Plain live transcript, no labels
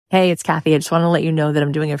Hey, it's Kathy. I just want to let you know that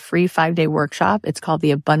I'm doing a free 5-day workshop. It's called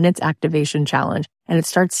the Abundance Activation Challenge, and it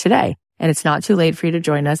starts today. And it's not too late for you to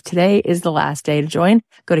join us. Today is the last day to join.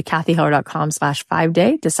 Go to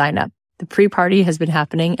kathyheller.com/5day to sign up. The pre-party has been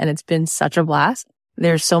happening and it's been such a blast.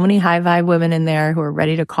 There's so many high vibe women in there who are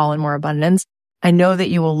ready to call in more abundance. I know that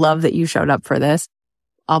you will love that you showed up for this.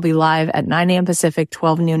 I'll be live at 9 a.m. Pacific,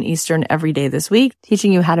 12 noon Eastern every day this week,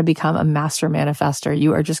 teaching you how to become a master manifester.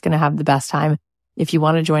 You are just going to have the best time. If you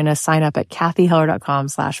want to join us, sign up at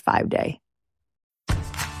kathyheller.com/5day.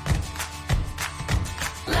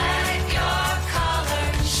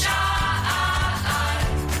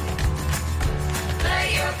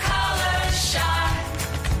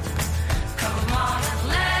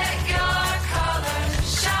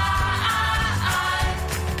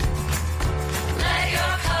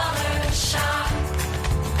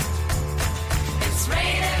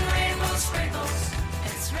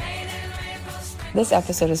 This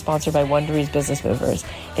episode is sponsored by Wondery's Business Movers.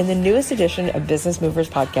 In the newest edition of Business Movers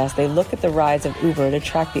podcast, they look at the rise of Uber to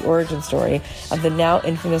track the origin story of the now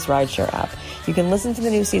infamous rideshare app. You can listen to the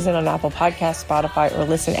new season on Apple Podcasts, Spotify, or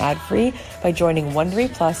listen ad-free by joining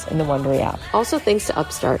Wondery Plus in the Wondery app. Also, thanks to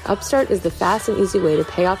Upstart. Upstart is the fast and easy way to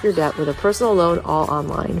pay off your debt with a personal loan all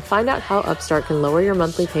online. Find out how Upstart can lower your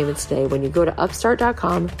monthly payments today when you go to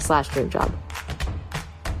upstart.com/dreamjob.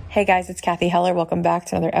 Hey guys, it's Kathy Heller. Welcome back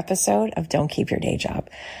to another episode of Don't Keep Your Day Job.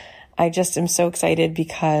 I just am so excited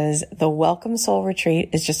because the Welcome Soul Retreat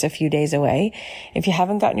is just a few days away. If you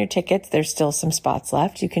haven't gotten your tickets, there's still some spots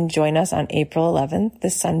left. You can join us on April 11th,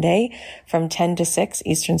 this Sunday, from 10 to 6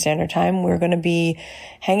 Eastern Standard Time. We're going to be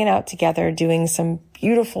hanging out together, doing some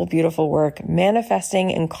beautiful, beautiful work,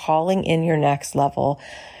 manifesting and calling in your next level,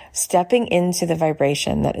 stepping into the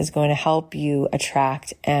vibration that is going to help you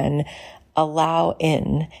attract and allow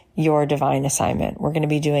in your divine assignment. We're going to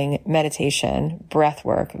be doing meditation, breath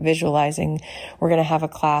work, visualizing. We're going to have a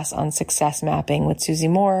class on success mapping with Susie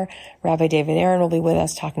Moore. Rabbi David Aaron will be with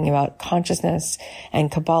us talking about consciousness and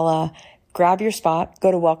Kabbalah. Grab your spot,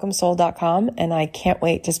 go to welcomesoul.com, and I can't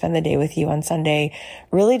wait to spend the day with you on Sunday,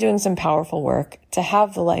 really doing some powerful work to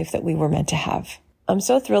have the life that we were meant to have. I'm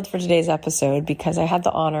so thrilled for today's episode because I had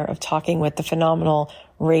the honor of talking with the phenomenal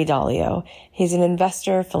Ray Dalio. He's an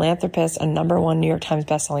investor, philanthropist, a #1 New York Times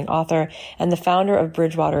bestselling author, and the founder of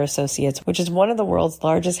Bridgewater Associates, which is one of the world's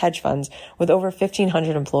largest hedge funds with over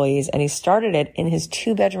 1,500 employees, and he started it in his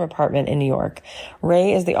 2-bedroom apartment in New York.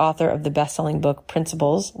 Ray is the author of the bestselling book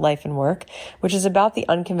Principles, Life and Work, which is about the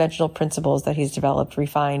unconventional principles that he's developed,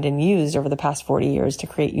 refined, and used over the past 40 years to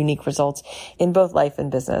create unique results in both life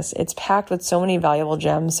and business. It's packed with so many valuable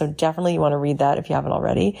gems, so definitely you want to read that if you haven't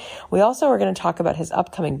already. We also are going to talk about his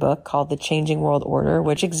upcoming book called The Changing World Order,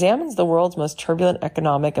 which examines the world's most turbulent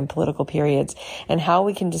economic and political periods and how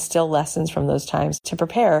we can distill lessons from those times to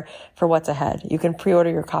prepare for what's ahead. You can pre-order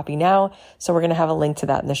your copy now, so we're going to have a link to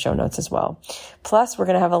that in the show notes as well. Plus, we're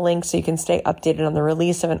going to have a link so you can stay updated on the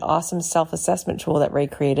release of an awesome self-assessment tool that Ray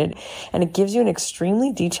created, and it gives you an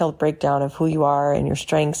extremely detailed breakdown of who you are and your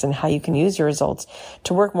strengths and how you can use your results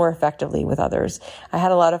to work more effectively with others. I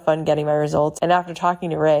had a lot of fun getting my results, and after talking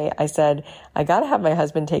to Ray, I said, I got to have my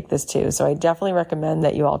husband take this too, so I definitely recommend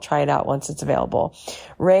that you all try it out once it's available.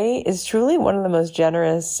 Ray is truly one of the most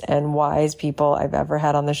generous and wise people I've ever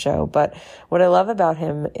had on the show, but what I love about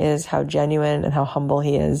him is how genuine and how humble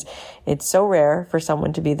he is. It's so rare for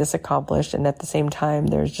someone to be this accomplished, and at the same time,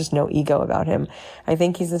 there's just no ego about him. I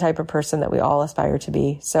think he's the type of person that we all aspire to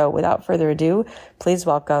be. So without further ado, please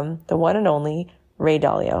welcome the one and only Ray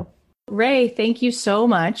Dalio. Ray, thank you so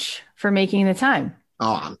much for making the time.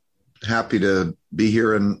 Oh, I'm happy to be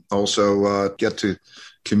here and also get to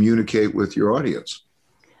communicate with your audience.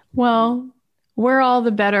 Well, we're all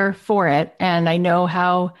the better for it. And I know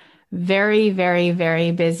how very, very,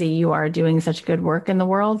 very busy you are doing such good work in the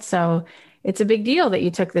world. So it's a big deal that you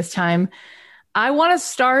took this time. I want to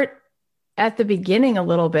start at the beginning a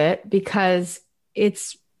little bit because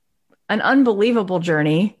it's an unbelievable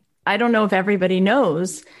journey. I don't know if everybody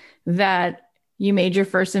knows that you made your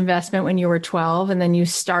first investment when you were 12, and then you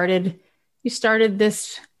started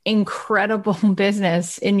this incredible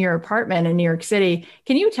business in your apartment in New York City.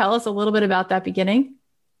 Can you tell us a little bit about that beginning?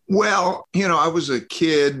 Well, I was a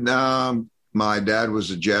kid. My dad was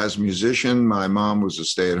a jazz musician. My mom was a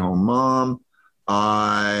stay-at-home mom.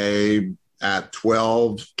 I, at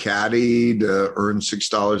 12, caddied, earned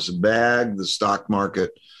 $6 a bag. The stock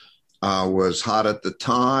market was hot at the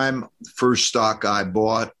time. First stock I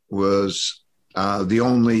bought was the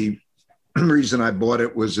only reason I bought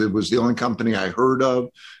it was the only company I heard of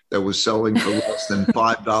that was selling for less than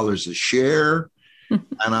 $5 a share.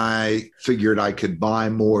 And I figured I could buy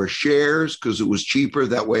more shares because it was cheaper.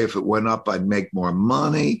 That way, if it went up, I'd make more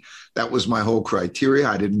money. That was my whole criteria.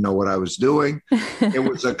 I didn't know what I was doing. It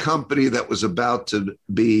was a company that was about to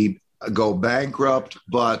go bankrupt,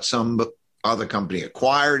 but some other company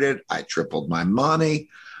acquired it. I tripled my money.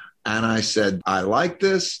 And I said, I like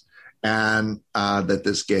this and that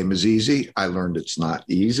this game is easy. I learned it's not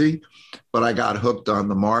easy, but I got hooked on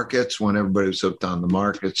the markets when everybody was hooked on the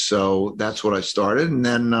markets. So that's what I started. And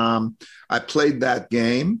then I played that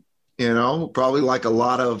game, probably like a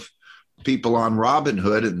lot of people on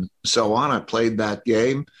Robinhood and so on. I played that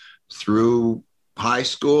game through high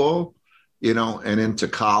school, and into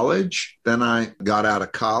college. Then I got out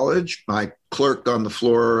of college. I clerked on the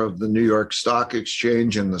floor of the New York Stock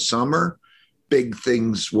Exchange in the summer. Big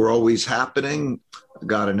things were always happening. I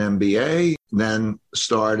got an MBA, then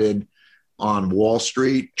started on Wall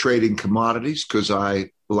Street trading commodities because I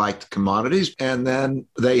liked commodities. And then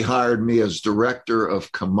they hired me as director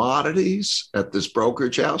of commodities at this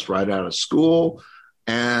brokerage house right out of school.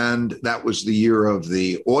 And that was the year of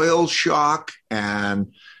the oil shock,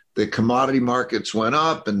 and the commodity markets went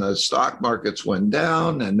up and the stock markets went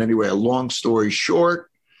down. And anyway, a long story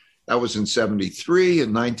short, that was in 73.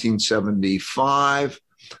 In 1975,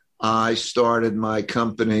 I started my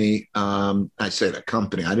company. I say the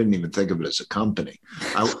company. I didn't even think of it as a company.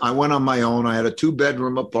 I went on my own. I had a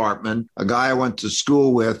 2-bedroom apartment. A guy I went to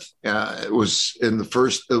school with was in the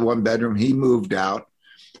first 1 bedroom. He moved out.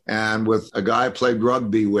 And with a guy I played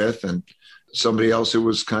rugby with and somebody else who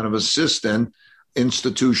was kind of assistant,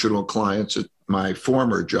 institutional clients at my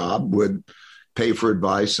former job would pay for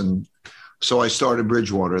advice. And so I started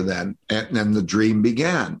Bridgewater then, and then the dream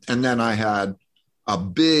began. And then I had a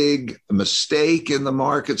big mistake in the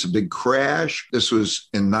markets, a big crash. This was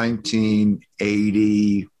in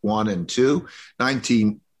 1981 and 2.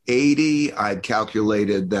 1980, I'd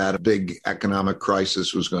calculated that a big economic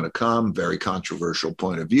crisis was going to come, very controversial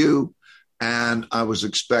point of view. And I was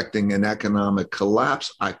expecting an economic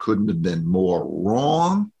collapse. I couldn't have been more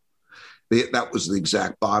wrong. That was the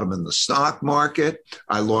exact bottom in the stock market.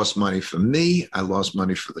 I lost money for me. I lost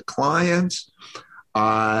money for the clients.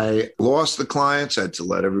 I lost the clients. I had to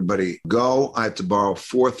let everybody go. I had to borrow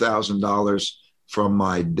 $4,000 from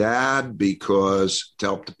my dad to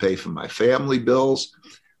help to pay for my family bills.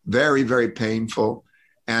 Very, very painful.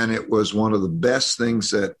 And it was one of the best things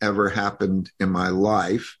that ever happened in my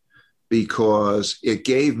life, because it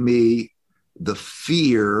gave me the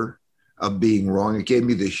fear of being wrong. It gave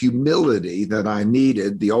me the humility that I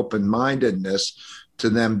needed, the open-mindedness to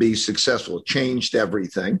then be successful. It changed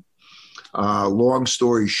everything. Long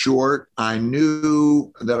story short, I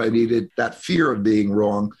knew that I needed that fear of being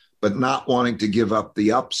wrong, but not wanting to give up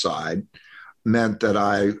the upside meant that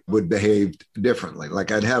I would behave differently.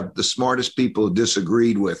 Like I'd have the smartest people who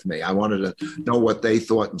disagreed with me. I wanted to know what they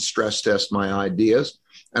thought and stress test my ideas.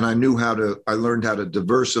 And I learned how to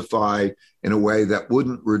diversify in a way that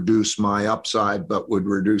wouldn't reduce my upside, but would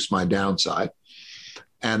reduce my downside.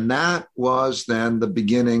 And that was then the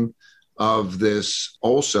beginning of this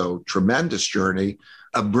also tremendous journey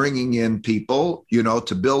of bringing in people,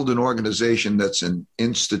 to build an organization that's an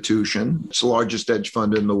institution. It's the largest hedge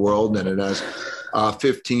fund in the world, and it has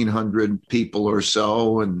 1,500 people or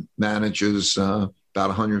so and manages about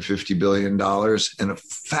 $150 billion, and a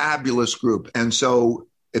fabulous group. And so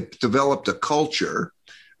it developed a culture.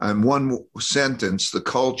 And one sentence, the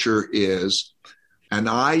culture is an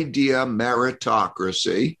idea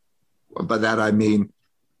meritocracy. By that, I mean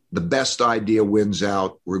the best idea wins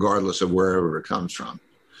out regardless of wherever it comes from.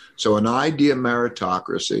 So an idea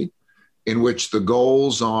meritocracy in which the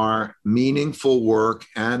goals are meaningful work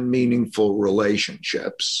and meaningful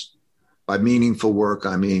relationships. By meaningful work,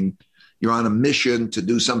 I mean you're on a mission to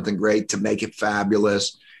do something great, to make it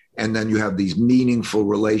fabulous. And then you have these meaningful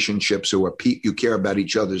relationships who you care about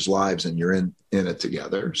each other's lives and you're in it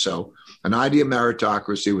together. So an idea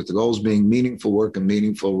meritocracy with the goals being meaningful work and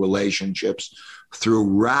meaningful relationships through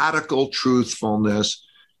radical truthfulness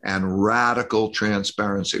and radical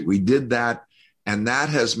transparency. We did that, and that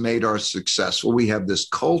has made us successful. We have this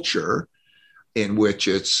culture in which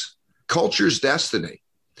culture's destiny.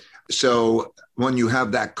 So when you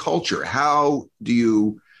have that culture, how do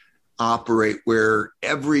you operate where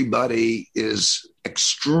everybody is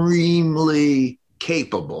extremely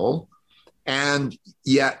capable and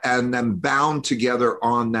then bound together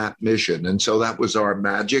on that mission? And so that was our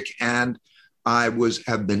magic. And I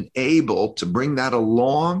have been able to bring that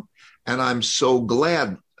along, and I'm so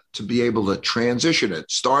glad to be able to transition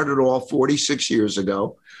it. Started all 46 years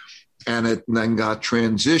ago, and it then got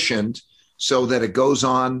transitioned so that it goes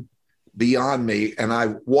on beyond me. And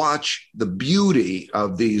I watch the beauty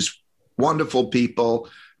of these wonderful people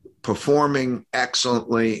performing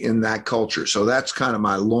excellently in that culture. So that's kind of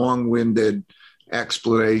my long-winded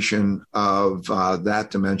explanation of that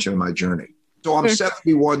dimension of my journey. So I'm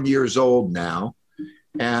 71 years old now.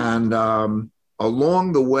 And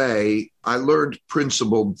along the way, I learned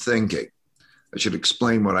principled thinking. I should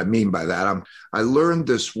explain what I mean by that. I learned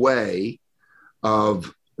this way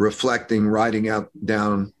of reflecting, writing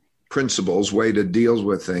down principles, way to deal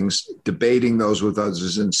with things, debating those with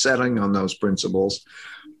others, and settling on those principles.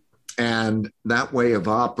 And that way of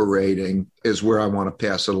operating is where I want to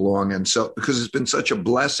pass it along. And so, because it's been such a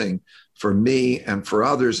blessing for me and for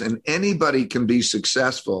others, and anybody can be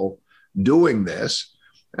successful doing this.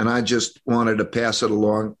 And I just wanted to pass it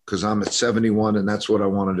along because I'm at 71 and that's what I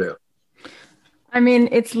want to do. I mean,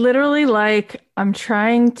 it's literally like I'm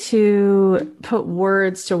trying to put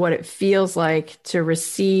words to what it feels like to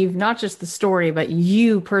receive not just the story, but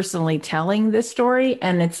you personally telling this story.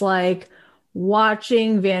 And it's like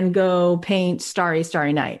watching Van Gogh paint Starry,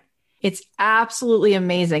 Starry Night. It's absolutely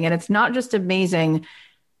amazing. And it's not just amazing,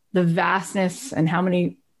 the vastness and how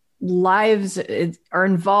many lives are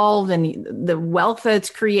involved and the wealth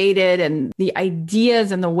that's created and the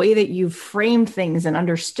ideas and the way that you've framed things and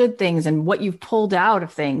understood things and what you've pulled out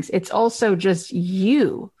of things. It's also just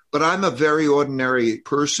you. But I'm a very ordinary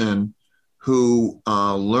person who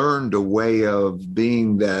learned a way of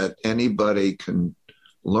being that anybody can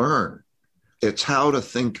learn. It's how to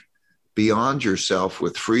think beyond yourself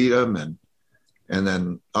with freedom and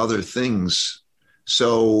then other things.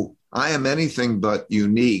 So I am anything but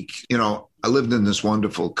unique. You know, I lived in this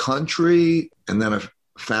wonderful country and then I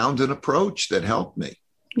found an approach that helped me.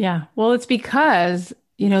 Yeah. Well, it's because,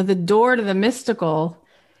 you know, the door to the mystical,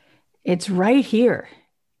 it's right here.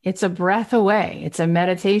 It's a breath away. It's a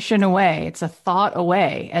meditation away. It's a thought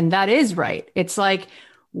away. And that is right. It's like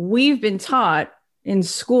we've been taught in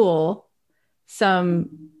school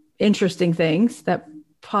some interesting things that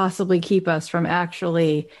possibly keep us from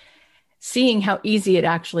actually seeing how easy it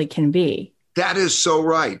actually can be. That is so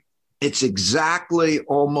right. It's exactly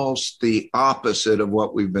almost the opposite of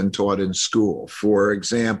what we've been taught in school. For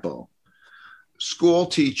example, school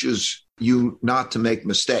teaches you not to make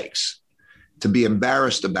mistakes, to be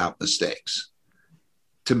embarrassed about mistakes,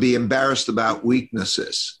 to be embarrassed about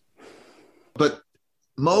weaknesses. But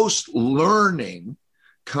most learning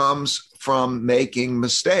comes from making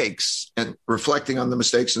mistakes and reflecting on the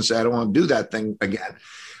mistakes and say, I don't want to do that thing again.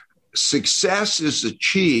 Success is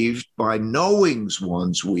achieved by knowing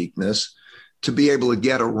one's weakness to be able to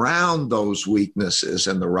get around those weaknesses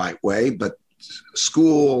in the right way. But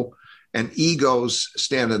school and egos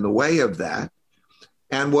stand in the way of that.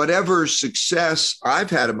 And whatever success I've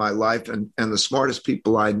had in my life and the smartest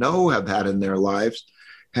people I know have had in their lives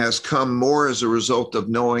has come more as a result of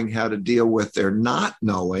knowing how to deal with their not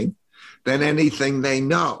knowing than anything they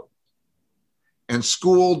know. And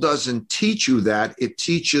school doesn't teach you that. It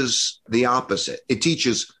teaches the opposite. It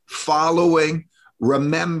teaches following,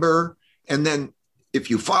 remember, and then if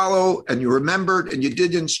you follow and you remembered and you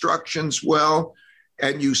did instructions well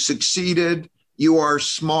and you succeeded, you are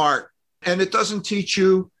smart. And it doesn't teach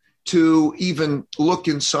you to even look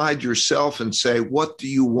inside yourself and say, what do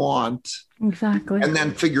you want? Exactly. And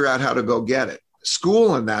then figure out how to go get it.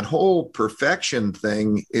 School and that whole perfection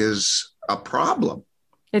thing is a problem.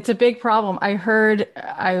 It's a big problem. I heard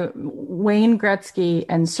Wayne Gretzky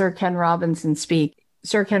and Sir Ken Robinson speak.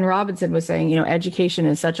 Sir Ken Robinson was saying, you know, education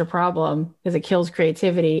is such a problem because it kills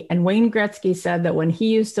creativity. And Wayne Gretzky said that when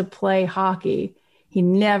he used to play hockey, he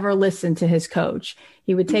never listened to his coach.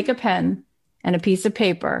 He would take a pen and a piece of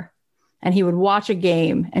paper and he would watch a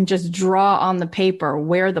game and just draw on the paper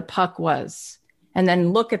where the puck was and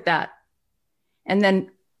then look at that. And then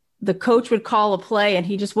the coach would call a play and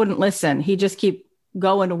he just wouldn't listen. He'd just keep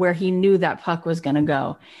going to where he knew that puck was going to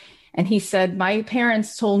go. And he said, my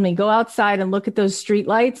parents told me, go outside and look at those street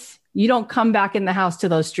lights. You don't come back in the house till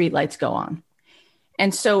those street lights go on.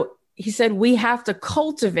 And so he said, we have to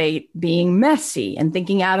cultivate being messy and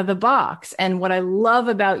thinking out of the box. And what I love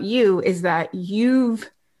about you is that you've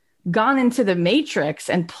gone into the matrix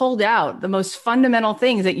and pulled out the most fundamental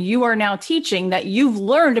things that you are now teaching, that you've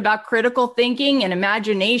learned about critical thinking and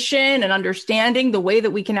imagination and understanding the way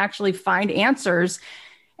that we can actually find answers.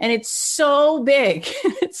 And it's so big.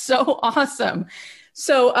 It's so awesome.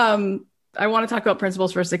 So I want to talk about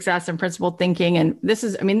principles for success and principled thinking. And this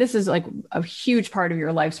is like a huge part of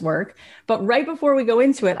your life's work. But right before we go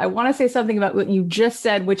into it, I want to say something about what you just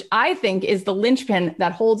said, which I think is the linchpin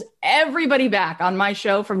that holds everybody back on my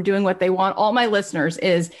show from doing what they want. All my listeners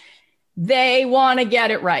is they want to get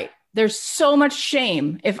it right. there's so much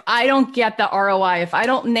shame. If I don't get the ROI, if I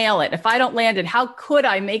don't nail it, if I don't land it, how could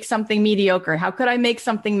I make something mediocre? How could I make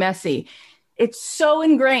something messy? It's so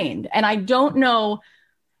ingrained. And I don't know,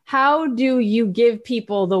 how do you give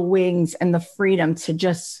people the wings and the freedom to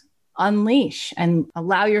just unleash and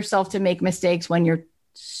allow yourself to make mistakes when you're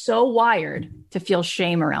so wired to feel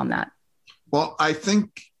shame around that? Well, I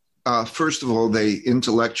think, first of all, they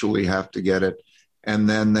intellectually have to get it, and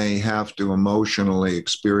then they have to emotionally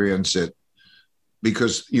experience it,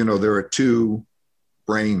 because, there are two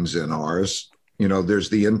brains in ours. There's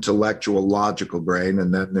the intellectual, logical brain,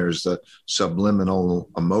 and then there's the subliminal,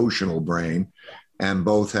 emotional brain, and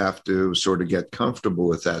both have to sort of get comfortable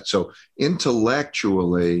with that. So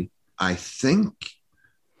intellectually, I think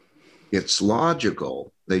it's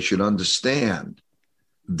logical. They should understand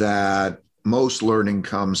that most learning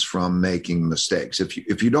comes from making mistakes.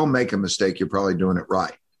 If you don't make a mistake, you're probably doing it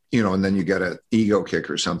right, and then you get an ego kick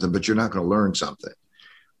or something, but you're not going to learn something.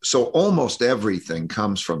 So almost everything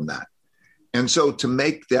comes from that. And so to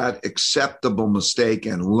make that acceptable mistake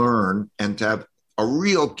and learn, and to have a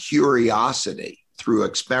real curiosity through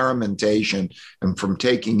experimentation and from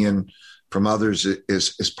taking in from others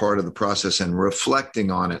is part of the process, and reflecting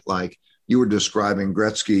on it. Like you were describing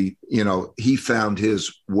Gretzky, he found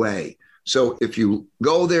his way. So if you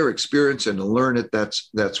go there, experience it and learn it,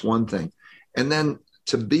 that's one thing. And then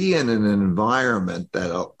to be in an environment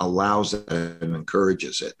that allows it and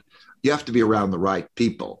encourages it, you have to be around the right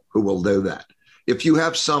people who will do that. If you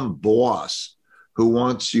have some boss who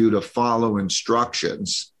wants you to follow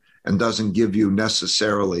instructions and doesn't give you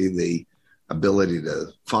necessarily the ability to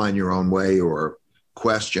find your own way or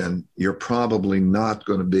question, you're probably not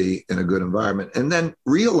going to be in a good environment. And then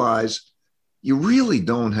realize you really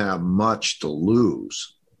don't have much to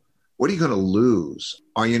lose. What are you going to lose?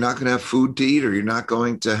 Are you not going to have food to eat? Or you're not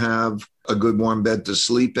going to have a good warm bed to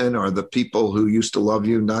sleep in? Are the people who used to love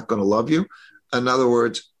you not going to love you? In other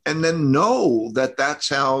words, and then know that that's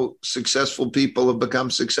how successful people have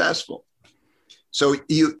become successful. So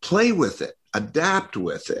you play with it, adapt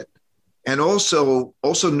with it, and also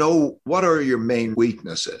know what are your main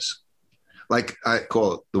weaknesses. Like I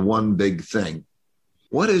call it the one big thing.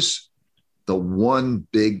 What is the one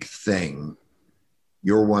big thing,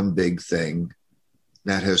 your one big thing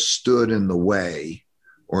that has stood in the way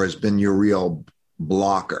or has been your real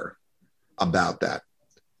blocker about that?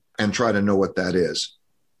 And try to know what that is.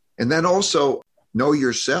 And then also know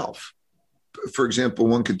yourself. For example,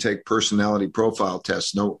 one could take personality profile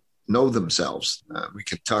tests, know themselves. We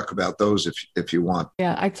could talk about those if you want.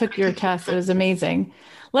 Yeah, I took your test. It was amazing.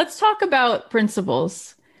 Let's talk about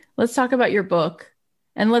principles. Let's talk about your book.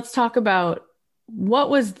 And let's talk about what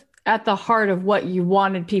was at the heart of what you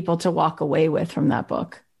wanted people to walk away with from that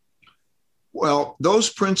book. Well, those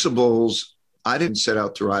principles, I didn't set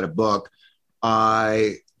out to write a book.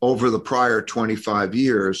 Over the prior 25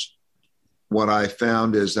 years, what I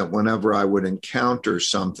found is that whenever I would encounter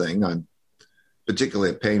something,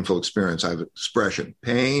 particularly a painful experience, I have an expression: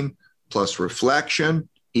 pain plus reflection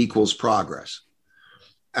equals progress.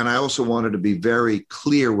 And I also wanted to be very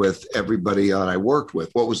clear with everybody that I worked with.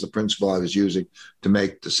 What was the principle I was using to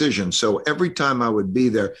make decisions? So every time I would be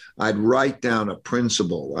there, I'd write down a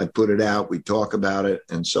principle. I'd put it out, we'd talk about it,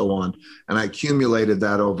 and so on. And I accumulated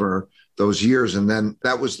that over those years. And then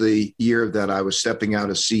that was the year that I was stepping out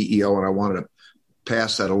as CEO, and I wanted to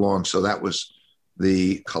pass that along. So that was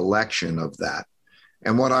the collection of that.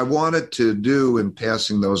 And what I wanted to do in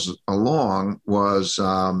passing those along was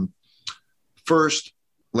first,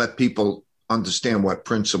 let people understand what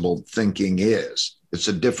principled thinking is. It's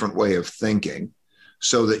a different way of thinking,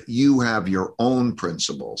 so that you have your own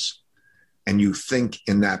principles and you think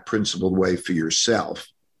in that principled way for yourself,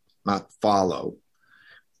 not follow.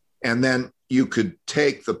 And then you could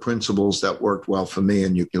take the principles that worked well for me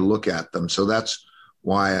and you can look at them. So that's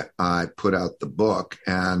why I put out the book.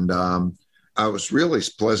 And I was really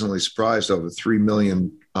pleasantly surprised, over 3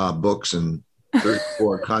 million books in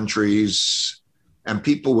 34 countries. And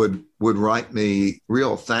people would write me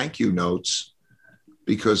real thank you notes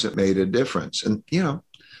because it made a difference. And,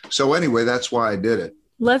 so anyway, that's why I did it.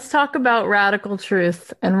 Let's talk about radical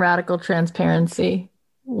truth and radical transparency.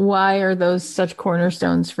 Why are those such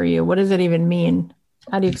cornerstones for you? What does it even mean?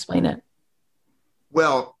 How do you explain it?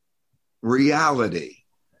 Well, reality.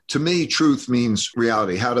 To me, truth means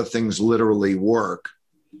reality. How do things literally work?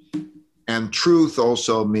 And truth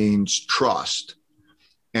also means trust.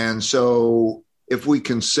 And so if we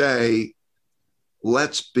can say,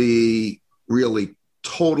 let's be really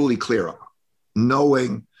totally clear,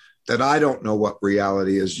 knowing that I don't know what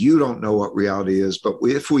reality is, you don't know what reality is, but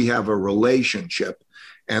if we have a relationship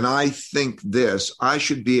and I think this, I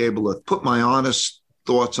should be able to put my honest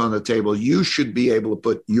thoughts on the table. You should be able to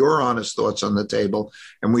put your honest thoughts on the table,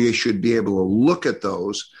 and we should be able to look at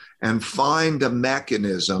those and find a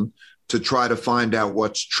mechanism to try to find out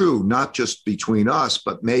what's true, not just between us,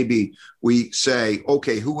 but maybe we say,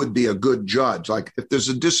 okay, who would be a good judge? Like if there's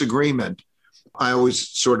a disagreement, I always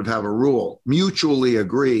sort of have a rule, mutually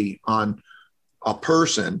agree on a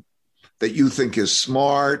person that you think is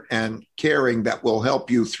smart and caring that will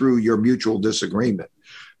help you through your mutual disagreement.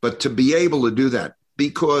 But to be able to do that,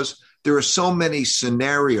 because there are so many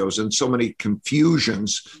scenarios and so many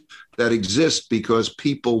confusions that exist because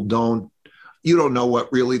you don't know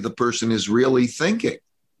what really the person is really thinking.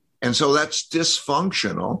 And so that's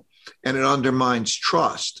dysfunctional and it undermines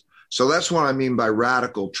trust. So that's what I mean by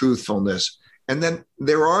radical truthfulness. And then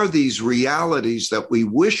there are these realities that we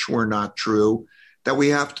wish were not true that we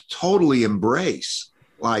have to totally embrace,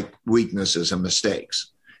 like weaknesses and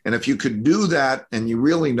mistakes. And if you could do that and you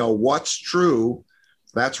really know what's true,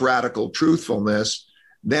 that's radical truthfulness,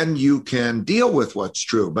 then you can deal with what's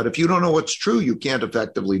true. But if you don't know what's true, you can't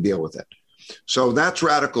effectively deal with it. So that's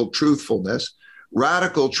radical truthfulness.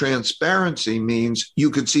 Radical transparency means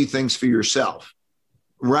you could see things for yourself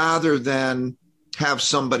rather than have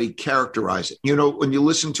somebody characterize it. You know, when you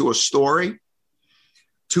listen to a story,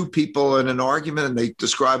 two people in an argument and they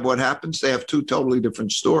describe what happens, they have two totally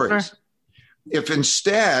different stories. Sure. If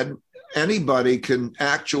instead anybody can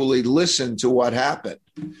actually listen to what happened.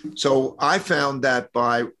 So I found that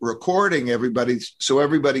by recording everybody, so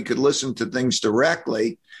everybody could listen to things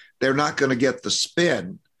directly, they're not going to get the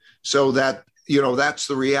spin. So that, you know, that's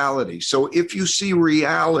the reality. So if you see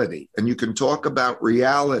reality and you can talk about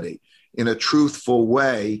reality in a truthful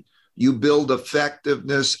way, you build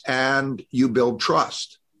effectiveness and you build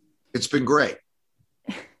trust. It's been great.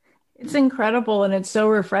 It's incredible. And it's so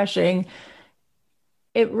refreshing.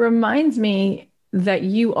 It reminds me that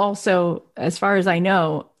you also, as far as I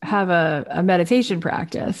know, have a meditation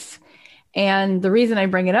practice. And the reason I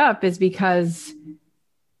bring it up is because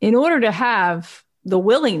in order to have the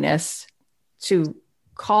willingness to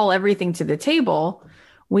call everything to the table,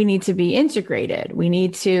 we need to be integrated. We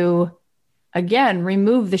need to, again,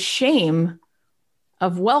 remove the shame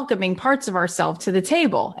of welcoming parts of ourselves to the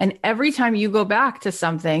table. And every time you go back to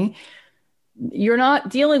something, you're not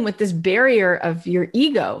dealing with this barrier of your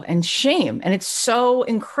ego and shame. And it's so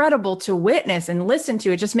incredible to witness and listen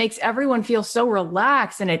to. It just makes everyone feel so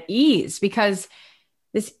relaxed and at ease because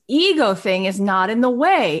this ego thing is not in the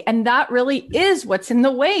way. And that really is what's in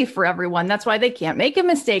the way for everyone. That's why they can't make a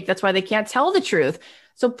mistake. That's why they can't tell the truth.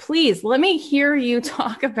 So please let me hear you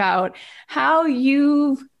talk about how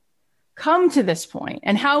you've come to this point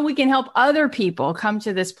and how we can help other people come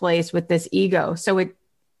to this place with this ego. So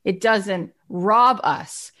it doesn't rob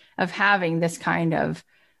us of having this kind of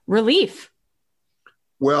relief.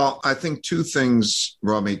 Well, I think two things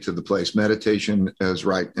brought me to the place. Meditation is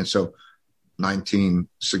right. And so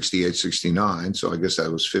 1968, 69. So I guess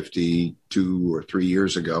that was 52 or 3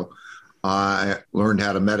 years ago. I learned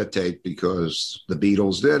how to meditate because the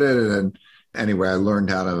Beatles did it. And anyway, I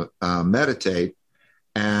learned how to meditate.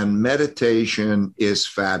 And meditation is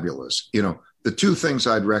fabulous. You know, the two things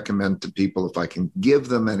I'd recommend to people, if I can give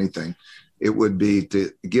them anything, it would be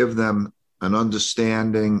to give them an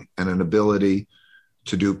understanding and an ability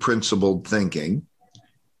to do principled thinking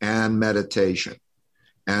and meditation.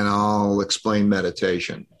 And I'll explain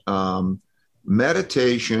meditation.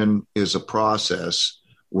 Meditation is a process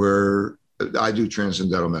where I do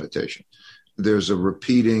transcendental meditation. There's a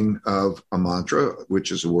repeating of a mantra,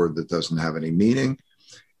 which is a word that doesn't have any meaning.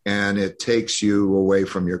 And it takes you away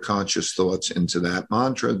from your conscious thoughts into that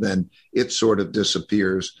mantra. Then it sort of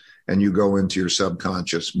disappears and you go into your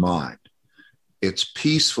subconscious mind. It's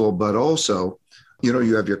peaceful, but also, you know,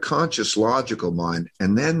 you have your conscious logical mind,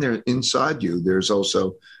 and then there inside you, there's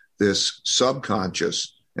also this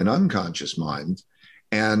subconscious and unconscious mind.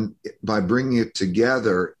 And by bringing it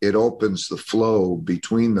together, it opens the flow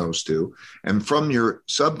between those two. And from your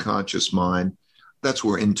subconscious mind, that's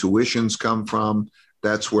where intuitions come from.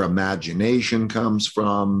 That's where imagination comes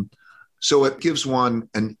from. So it gives one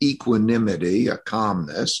an equanimity, a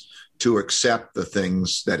calmness to accept the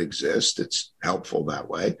things that exist. It's helpful that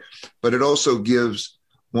way. But it also gives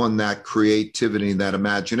one that creativity, that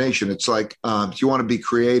imagination. It's like if you want to be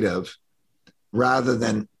creative, rather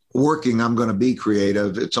than working, I'm going to be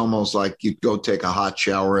creative, it's almost like you go take a hot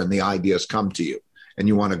shower and the ideas come to you and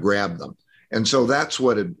you want to grab them. And so that's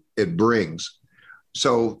what it brings.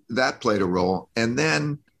 So that played a role. And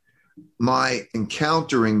then my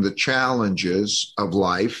encountering the challenges of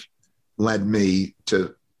life led me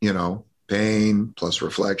to, pain plus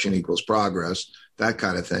reflection equals progress, that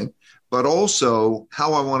kind of thing. But also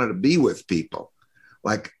how I wanted to be with people,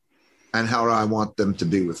 like, and how I want them to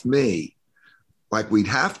be with me. Like, we'd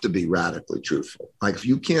have to be radically truthful. Like, if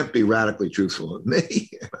you can't be radically truthful with me,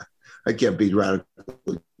 I can't be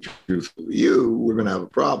radically truthful with you, we're going to have a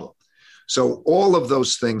problem. So all of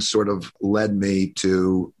those things sort of led me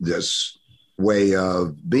to this way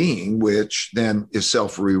of being, which then is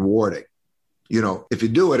self-rewarding. You know, if you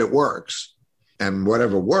do it, it works. And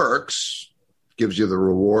whatever works gives you the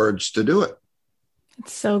rewards to do it.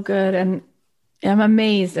 It's so good. And I'm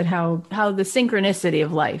amazed at how the synchronicity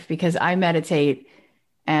of life, because I meditate,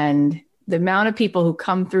 and the amount of people who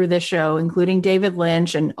come through this show, including David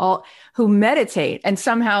Lynch and all who meditate, and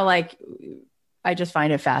somehow, like, I just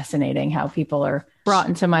find it fascinating how people are brought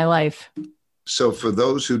into my life. So for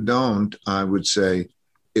those who don't, I would say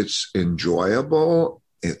it's enjoyable,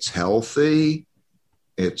 it's healthy,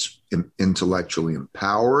 it's intellectually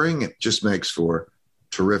empowering. It just makes for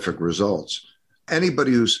terrific results.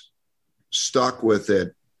 Anybody who's stuck with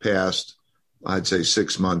it past, I'd say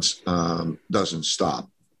 6 months, doesn't stop.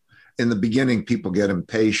 In the beginning, people get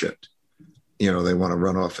impatient. You know, they want to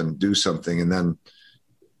run off and do something. And then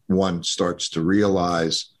one starts to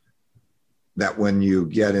realize that when you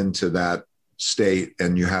get into that state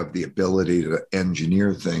and you have the ability to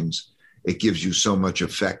engineer things, it gives you so much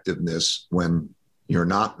effectiveness when you're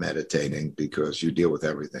not meditating, because you deal with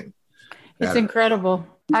everything. It's incredible.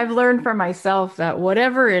 I've learned for myself that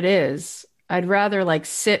whatever it is, I'd rather like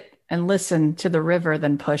sit and listen to the river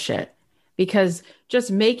than push it, because just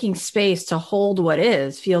making space to hold what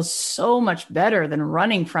is feels so much better than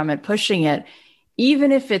running from it, pushing it.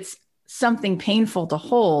 Even if it's something painful to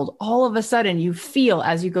hold, all of a sudden you feel,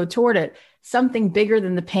 as you go toward it, something bigger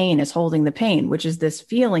than the pain is holding the pain, which is this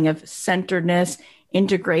feeling of centeredness,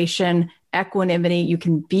 integration, equanimity. You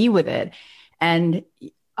can be with it. And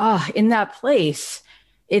in that place,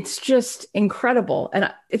 it's just incredible.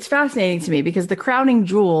 And it's fascinating to me, because the crowning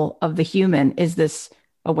jewel of the human is this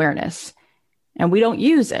awareness. And we don't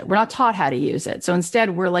use it. We're not taught how to use it. So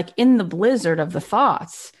instead, we're like in the blizzard of the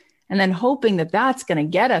thoughts, and then hoping that that's going to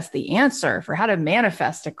get us the answer for how to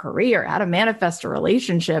manifest a career, how to manifest a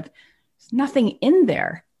relationship. There's nothing in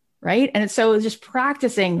there, right? And so it's just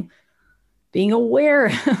practicing being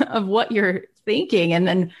aware of what you're thinking, and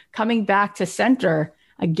then coming back to center.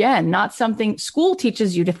 Again, not something school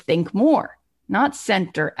teaches you to think more, not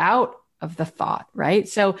center out of the thought, right?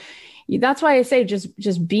 So that's why I say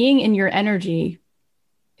just being in your energy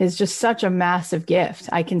is just such a massive gift.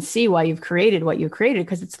 I can see why you've created what you created,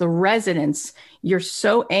 because it's the resonance. You're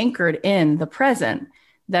so anchored in the present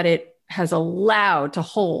that it has allowed to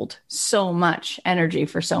hold so much energy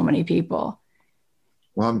for so many people.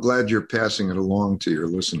 Well, I'm glad you're passing it along to your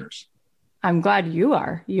listeners. I'm glad you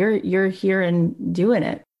are. You're here and doing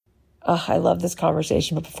it. Oh, I love this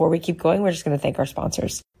conversation. But before we keep going, we're just going to thank our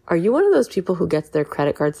sponsors. Are you one of those people who gets their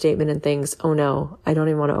credit card statement and thinks, oh no, I don't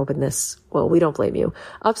even want to open this? Well, we don't blame you.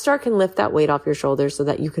 Upstart can lift that weight off your shoulders so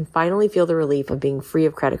that you can finally feel the relief of being free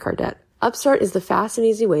of credit card debt. Upstart is the fast and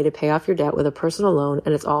easy way to pay off your debt with a personal loan,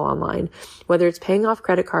 and it's all online. Whether it's paying off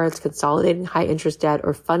credit cards, consolidating high interest debt,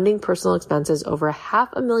 or funding personal expenses, over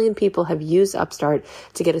 500,000 people have used Upstart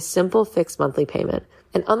to get a simple fixed monthly payment.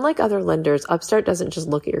 And unlike other lenders, Upstart doesn't just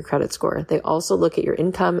look at your credit score. They also look at your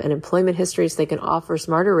income and employment history so they can offer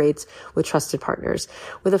smarter rates with trusted partners.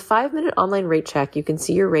 With a 5-minute online rate check, you can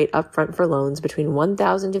see your rate upfront for loans between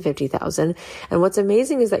 $1,000 to $50,000. And what's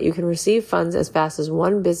amazing is that you can receive funds as fast as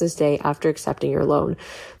 1 business day after accepting your loan.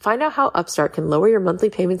 Find out how Upstart can lower your monthly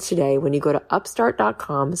payments today when you go to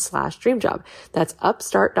upstart.com/dreamjob. That's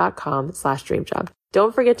upstart.com/dreamjob.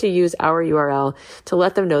 Don't forget to use our URL to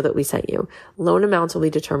let them know that we sent you. Loan amounts will be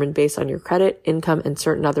determined based on your credit, income, and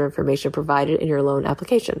certain other information provided in your loan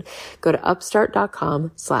application. Go to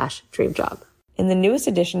upstart.com/dreamjob. In the newest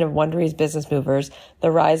edition of Wondery's Business Movers, The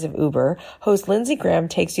Rise of Uber, host Lindsey Graham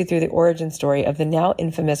takes you through the origin story of the now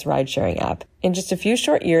infamous ride-sharing app. In just a few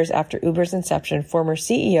short years after Uber's inception, former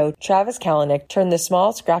CEO Travis Kalanick turned the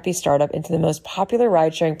small, scrappy startup into the most popular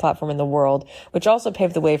ride-sharing platform in the world, which also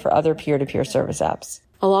paved the way for other peer-to-peer service apps.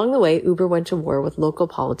 Along the way, Uber went to war with local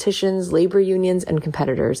politicians, labor unions, and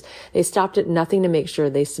competitors. They stopped at nothing to make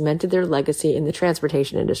sure they cemented their legacy in the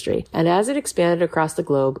transportation industry. And as it expanded across the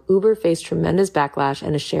globe, Uber faced tremendous backlash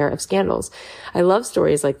and a share of scandals. I love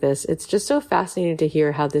stories like this. It's just so fascinating to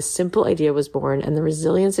hear how this simple idea was born and the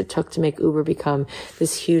resilience it took to make Uber become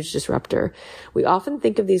this huge disruptor. We often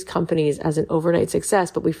think of these companies as an overnight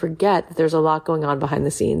success, but we forget that there's a lot going on behind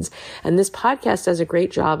the scenes. And this podcast does a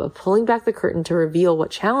great job of pulling back the curtain to reveal what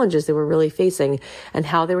what challenges they were really facing and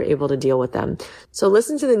how they were able to deal with them. So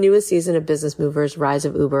listen to the newest season of Business Movers: Rise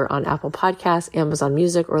of Uber on Apple Podcasts, Amazon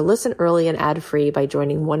Music, or listen early and ad-free by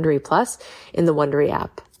joining Wondery Plus in the Wondery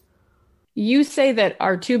app. You say that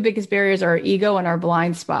our two biggest barriers are our ego and our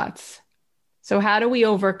blind spots. So how do we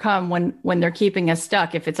overcome when they're keeping us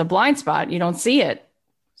stuck? If it's a blind spot, you don't see it.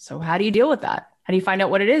 So how do you deal with that? How do you find out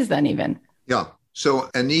what it is then even? Yeah. So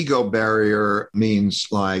an ego barrier means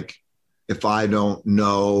like, if I don't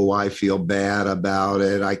know, I feel bad about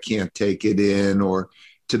it. I can't take it in, or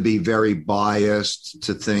to be very biased,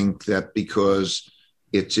 to think that because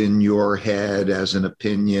it's in your head as an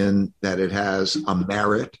opinion that it has a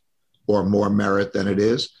merit or more merit than it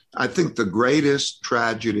is. I think the greatest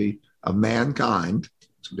tragedy of mankind,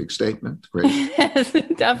 it's a big statement, great. Yes,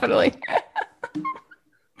 definitely.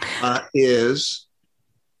 Is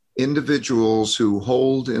individuals who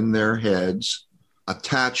hold in their heads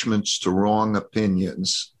attachments to wrong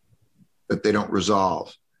opinions that they don't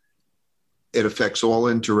resolve. It affects all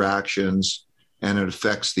interactions and it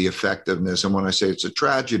affects the effectiveness. And when I say it's a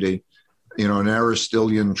tragedy, an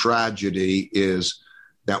Aristotelian tragedy is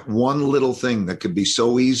that one little thing that could be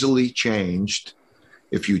so easily changed.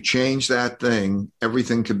 If you change that thing,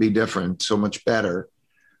 everything could be different, so much better.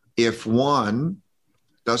 If one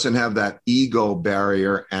doesn't have that ego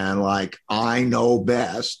barrier and like, I know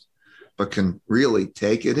best, but can really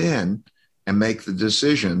take it in and make the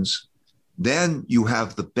decisions, then you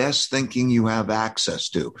have the best thinking you have access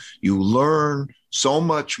to. You learn so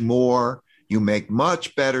much more. You make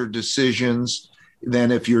much better decisions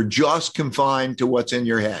than if you're just confined to what's in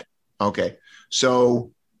your head. Okay.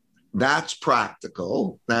 So that's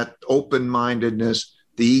practical, that open-mindedness,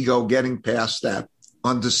 the ego, getting past that,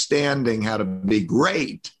 understanding how to be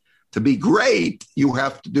great. To be great, you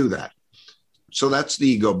have to do that. So that's the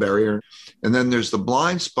ego barrier. And then there's the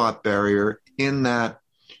blind spot barrier, in that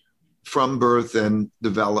from birth and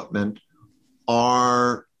development,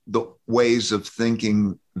 our the ways of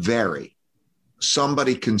thinking vary.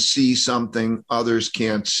 Somebody can see something others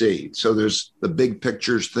can't see. So there's the big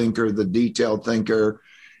pictures thinker, the detailed thinker.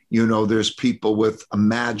 There's people with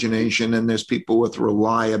imagination and there's people with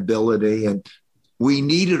reliability. And we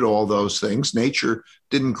needed all those things. Nature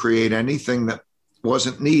didn't create anything that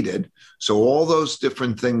wasn't needed. So all those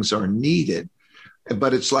different things are needed.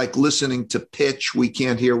 But it's like listening to pitch. We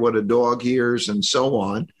can't hear what a dog hears and so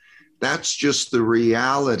on. That's just the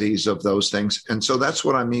realities of those things. And so that's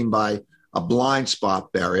what I mean by a blind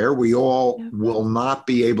spot barrier. We all will not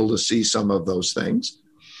be able to see some of those things.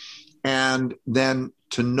 And then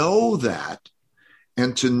to know that,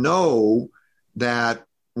 and to know that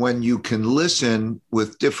when you can listen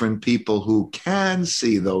with different people who can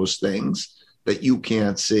see those things that you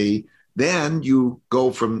can't see, then you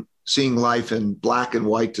go from seeing life in black and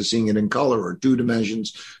white to seeing it in color, or 2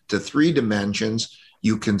 dimensions to 3 dimensions.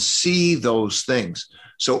 You can see those things.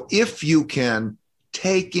 So if you can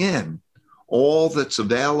take in all that's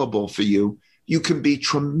available for you, you can be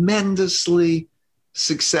tremendously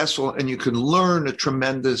successful and you can learn a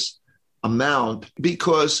tremendous amount.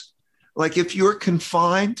 Because like, if you're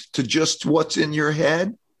confined to just what's in your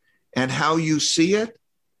head and how you see it,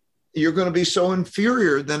 you're going to be so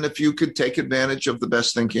inferior than if you could take advantage of the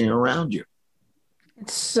best thinking around you.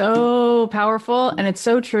 It's so powerful and it's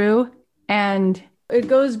so true. And it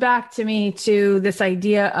goes back to me to this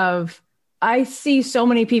idea of, I see so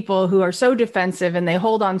many people who are so defensive and they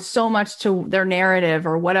hold on so much to their narrative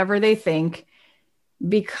or whatever they think,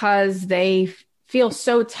 because they feel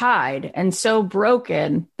so tied and so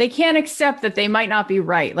broken. They can't accept that they might not be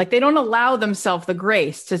right. Like, they don't allow themselves the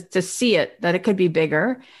grace to see it, that it could be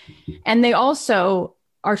bigger. And they also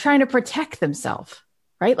are trying to protect themselves,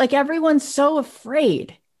 right? Like, everyone's so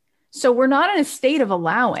afraid. So we're not in a state of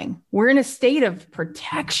allowing. We're in a state of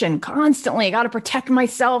protection constantly. I got to protect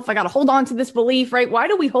myself. I got to hold on to this belief, right? Why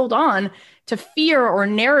do we hold on to fear or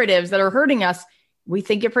narratives that are hurting us? We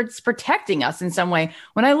think it's protecting us in some way.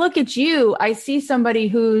 When I look at you, I see somebody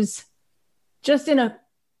who's just in a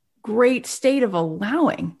great state of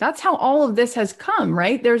allowing. That's how all of this has come,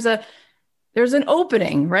 right? There's an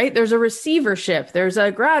opening, right? There's a receivership, there's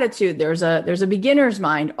a gratitude, there's a beginner's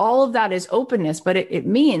mind. All of that is openness, but it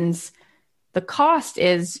means the cost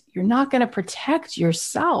is you're not going to protect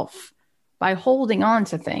yourself by holding on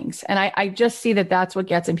to things. And I just see that that's what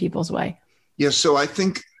gets in people's way. Yeah. So I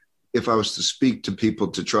think if I was to speak to people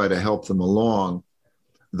to try to help them along,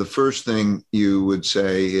 the first thing you would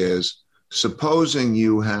say is, supposing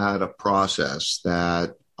you had a process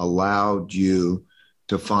that allowed you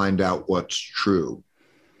to find out what's true,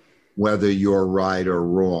 whether you're right or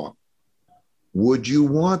wrong, would you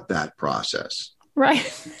want that process?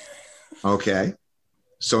 Right. Okay.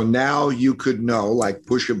 So now you could know, like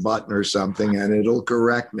push a button or something, and it'll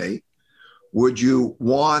correct me. Would you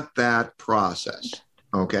want that process?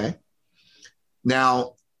 Okay.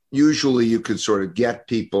 Now, usually you could sort of get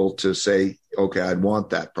people to say, okay, I'd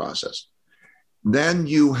want that process. Then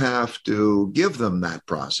you have to give them that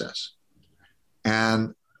process.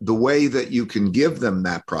 And the way that you can give them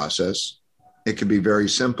that process, it can be very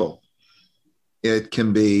simple. It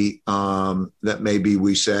can be that maybe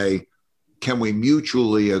we say, can we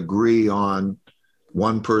mutually agree on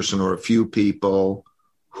one person or a few people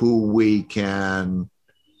who we can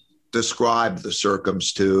describe the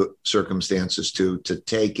circumstances to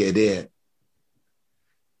take it in?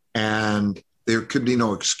 And there could be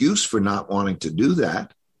no excuse for not wanting to do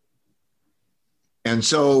that. And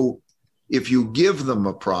so if you give them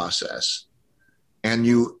a process and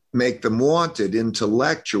you make them want it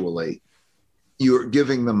intellectually, you're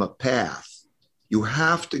giving them a path. You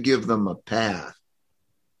have to give them a path,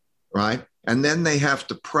 right? And then they have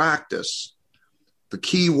to practice. The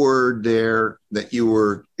key word there that you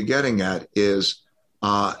were getting at is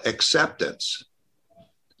acceptance.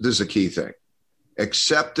 This is a key thing.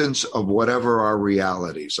 Acceptance of whatever our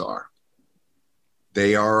realities are.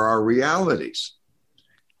 They are our realities.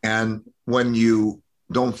 And when you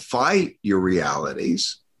don't fight your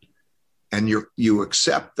realities and you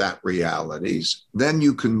accept that realities, then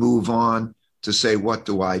you can move on to say, what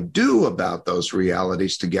do I do about those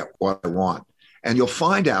realities to get what I want? And you'll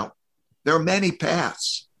find out there are many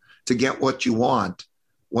paths to get what you want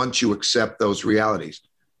once you accept those realities.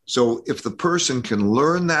 So if the person can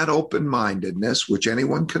learn that open-mindedness, which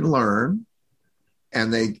anyone can learn,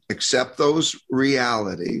 and they accept those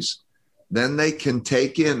realities, then they can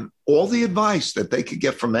take in all the advice that they could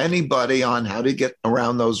get from anybody on how to get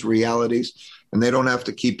around those realities, and they don't have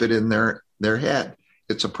to keep it in their head.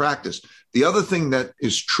 It's a practice. The other thing that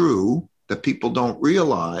is true that people don't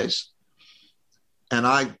realize, and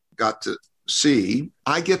I get to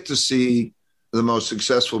see the most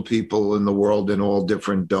successful people in the world in all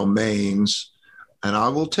different domains. And I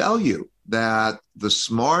will tell you that the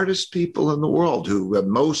smartest people in the world who have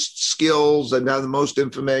most skills and have the most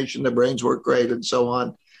information, their brains work great and so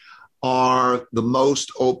on, are the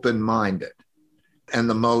most open-minded and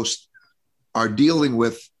the most are dealing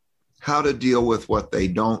with how to deal with what they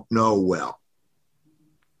don't know well.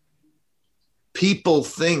 People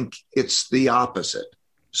think it's the opposite.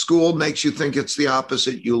 School makes you think it's the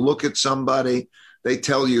opposite. You look at somebody, they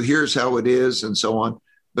tell you, here's how it is, and so on.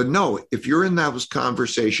 But no, if you're in those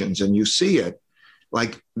conversations and you see it,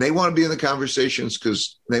 like they want to be in the conversations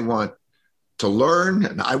because they want to learn,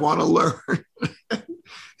 and I want to learn.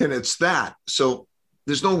 And it's that. So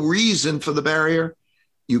there's no reason for the barrier.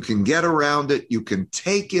 You can get around it. You can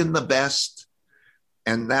take in the best.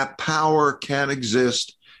 And that power can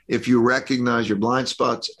exist if you recognize your blind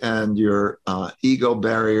spots and your ego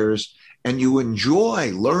barriers, and you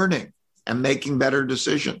enjoy learning and making better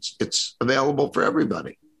decisions. It's available for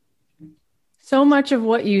everybody. So much of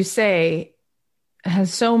what you say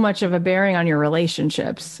has so much of a bearing on your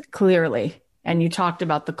relationships, clearly. And you talked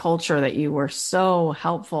about the culture that you were so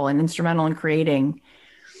helpful and instrumental in creating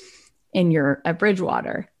at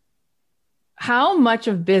Bridgewater. How much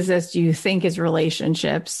of business do you think is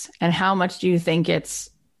relationships, and how much do you think it's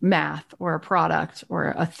math or a product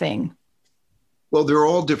or a thing? Well, there are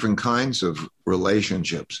all different kinds of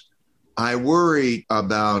relationships. I worry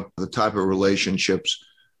about the type of relationships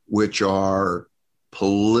which are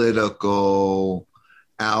political,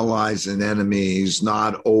 allies and enemies,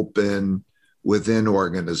 not open within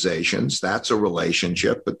organizations. That's a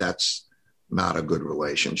relationship, but that's not a good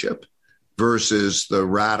relationship. Versus the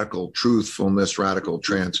radical truthfulness, radical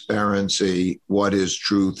transparency, what is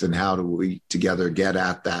truth and how do we together get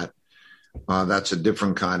at that? That's a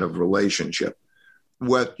different kind of relationship.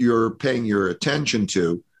 What you're paying your attention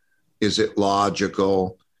to, is it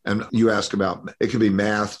logical? And you ask about, it could be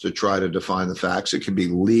math to try to define the facts. It could be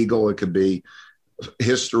legal. It could be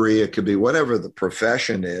history. It could be whatever the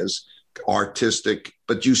profession is, artistic,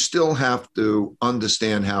 but you still have to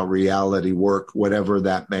understand how reality works, whatever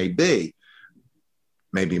that may be.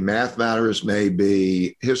 Maybe math matters,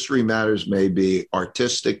 maybe history matters, maybe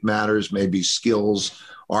artistic matters, maybe skills,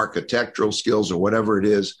 architectural skills, or whatever it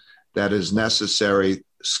is that is necessary.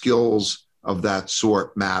 Skills of that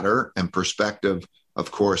sort matter, and perspective,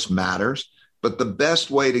 of course, matters. But the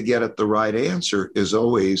best way to get at the right answer is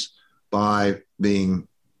always by being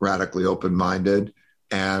radically open-minded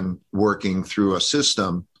and working through a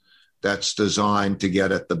system that's designed to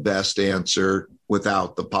get at the best answer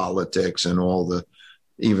without the politics and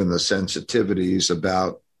even the sensitivities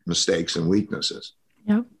about mistakes and weaknesses.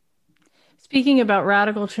 Yep. Speaking about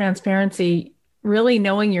radical transparency, really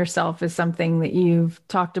knowing yourself is something that you've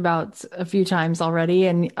talked about a few times already.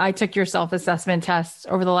 And I took your self-assessment tests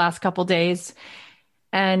over the last couple days,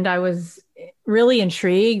 and I was really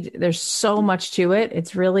intrigued. There's so much to it.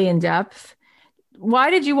 It's really in depth. Why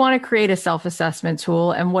did you want to create a self-assessment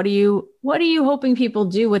tool, and what are you hoping people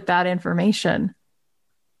do with that information?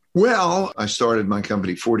 Well, I started my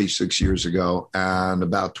company 46 years ago, and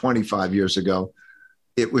about 25 years ago,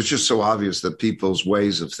 it was just so obvious that people's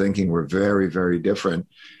ways of thinking were very, very different.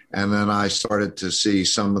 And then I started to see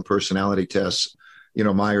some of the personality tests,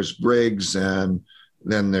 Myers-Briggs, and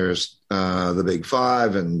then there's the Big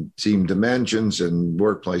Five and Team Dimensions and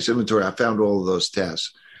Workplace Inventory. I found all of those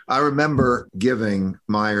tests. I remember giving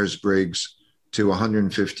Myers-Briggs to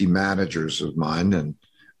 150 managers of mine,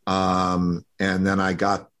 and then I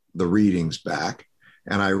got the readings back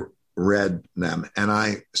and I read them, and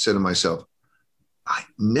I said to myself, I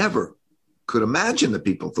never could imagine that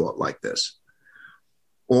people thought like this.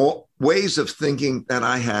 Or ways of thinking that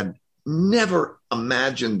I had never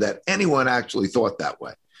imagined that anyone actually thought that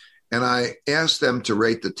way. And I asked them to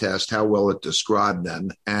rate the test, how well it described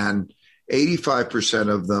them. And 85%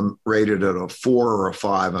 of them rated it a 4 or a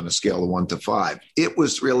 5 on a scale of 1 to 5. It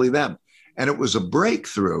was really them. And it was a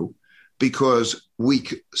breakthrough because we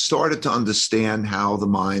started to understand how the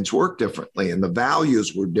minds work differently and the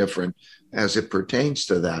values were different as it pertains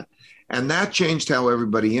to that. And that changed how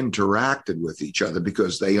everybody interacted with each other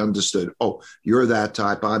because they understood, oh, you're that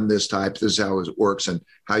type, I'm this type, this is how it works and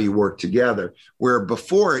how you work together. Where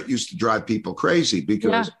before it used to drive people crazy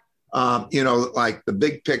because, like the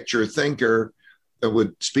big picture thinker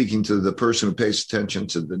speaking to the person who pays attention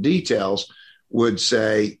to the details would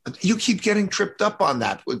say, you keep getting tripped up on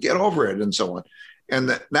that, we'll get over it and so on. And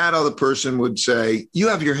that other person would say, you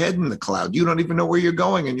have your head in the cloud. You don't even know where you're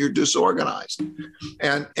going and you're disorganized.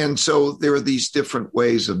 And so there are these different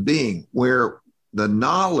ways of being where the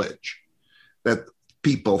knowledge that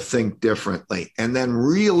people think differently and then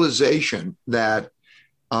realization that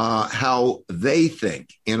how they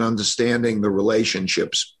think in understanding the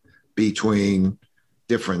relationships between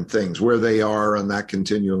different things, where they are on that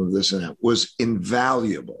continuum of this and that was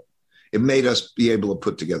invaluable. It made us be able to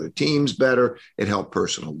put together teams better. It helped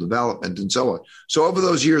personal development and so on. So over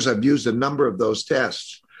those years, I've used a number of those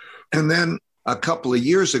tests. And then a couple of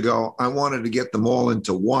years ago, I wanted to get them all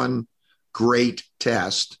into one great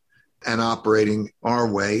test and operating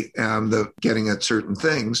our way and getting at certain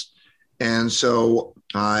things. And so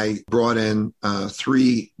I brought in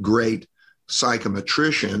 3 great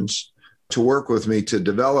psychometricians to work with me to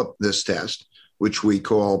develop this test, which we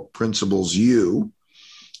call Principles U.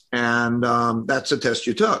 And that's a test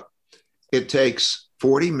you took. It takes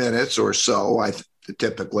 40 minutes or so,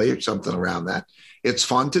 typically, or something around that. It's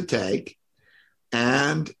fun to take.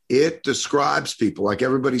 And it describes people. Like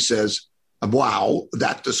everybody says, wow,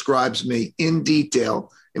 that describes me in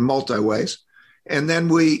detail in multi ways. And then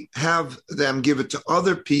we have them give it to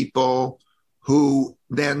other people who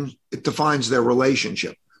then it defines their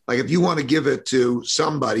relationship. Like if you want to give it to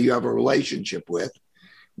somebody you have a relationship with,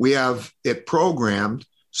 we have it programmed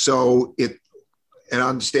so it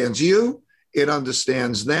understands you, it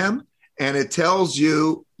understands them, and it tells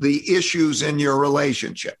you the issues in your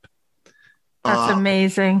relationship. That's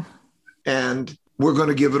amazing. And we're going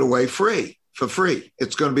to give it away for free.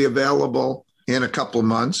 It's going to be available in a couple of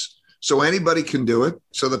months. So anybody can do it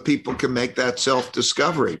so that people can make that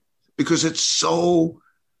self-discovery because it's so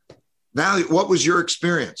valuable. What was your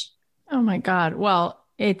experience? Oh my God. Well,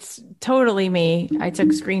 it's totally me. I took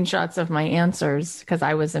screenshots of my answers because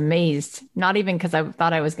I was amazed. Not even because I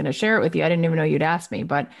thought I was going to share it with you. I didn't even know you'd ask me,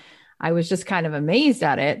 but I was just kind of amazed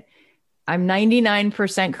at it. I'm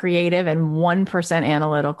 99% creative and 1%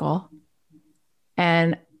 analytical.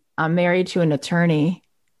 And I'm married to an attorney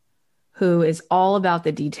who is all about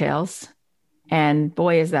the details. And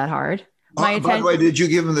boy, is that hard. By the way, did you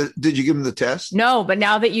give him the test? No, but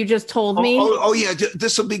now that you just told me. Oh yeah.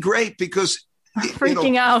 This will be great because I'm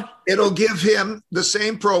freaking out. It'll give him the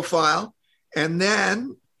same profile and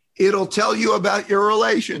then it'll tell you about your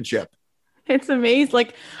relationship. It's amazing.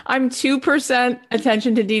 Like I'm 2%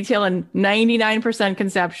 attention to detail and 99%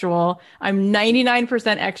 conceptual. I'm 99%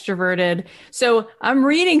 extroverted. So I'm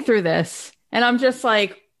reading through this and I'm just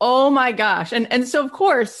like, oh my gosh. And so of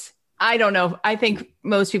course, I don't know. I think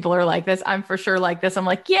most people are like this. I'm for sure like this. I'm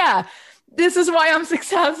like, yeah, this is why I'm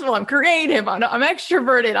successful. I'm creative. I'm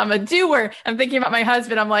extroverted. I'm a doer. I'm thinking about my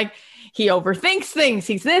husband. I'm like, he overthinks things.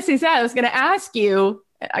 He's this, he's that. I was going to ask you,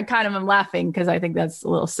 I kind of am laughing because I think that's a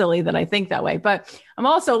little silly that I think that way. But I'm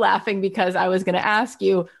also laughing because I was going to ask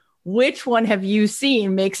you, which one have you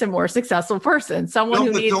seen makes a more successful person? Someone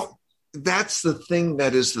who needs. that's the thing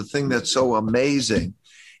that's so amazing.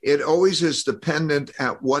 It always is dependent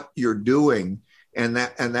at what you're doing and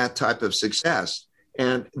that type of success.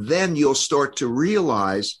 And then you'll start to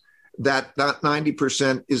realize that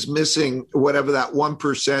 90% is missing whatever that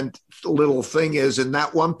 1% little thing is. And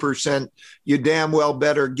that 1% you damn well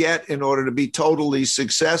better get in order to be totally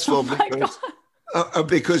successful,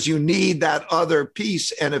 because you need that other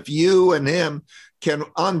piece. And if you and him can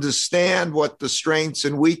understand what the strengths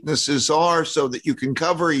and weaknesses are so that you can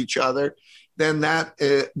cover each other,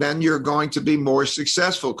 then you're going to be more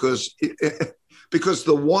successful, because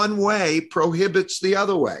the one way prohibits the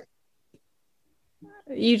other way.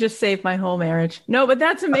 You just saved my whole marriage. No, but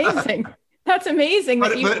that's amazing. That's amazing.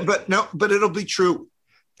 But it'll be true.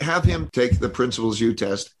 Have him take the principles you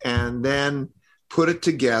test and then put it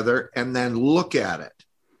together and then look at it.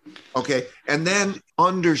 Okay. And then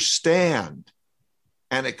understand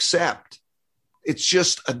and accept. It's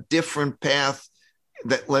just a different path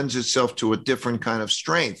that lends itself to a different kind of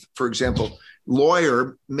strength. For example,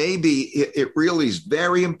 lawyer, maybe it really is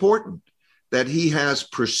very important that he has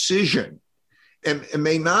precision. And it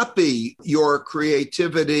may not be your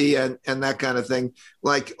creativity and that kind of thing.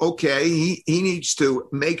 Like, okay, he needs to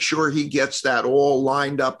make sure he gets that all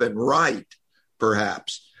lined up and right,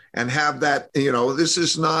 perhaps, and have that, this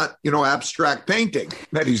is not, abstract painting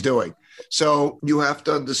that he's doing. So you have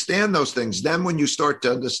to understand those things. Then when you start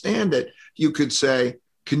to understand it, you could say,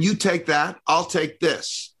 can you take that? I'll take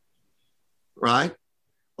this, right?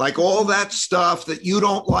 Like all that stuff that you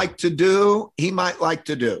don't like to do, he might like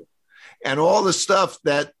to do. And all the stuff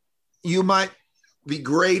that you might be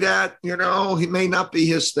great at, he may not be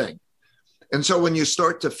his thing. And so when you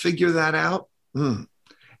start to figure that out, and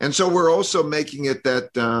so we're also making it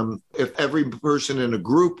that if every person in a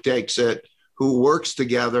group takes it who works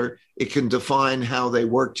together, it can define how they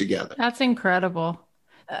work together. That's incredible.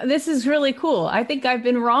 This is really cool. I think I've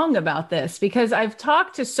been wrong about this because I've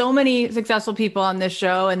talked to so many successful people on this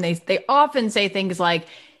show, and they often say things like,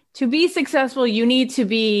 to be successful, you need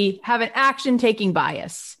to have an action-taking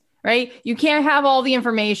bias, right? You can't have all the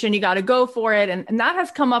information. You got to go for it. And that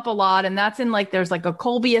has come up a lot. And that's in there's a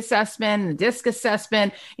Colby assessment and a DISC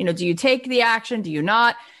assessment. Do you take the action? Do you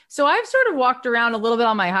not? So I've sort of walked around a little bit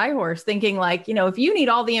on my high horse thinking if you need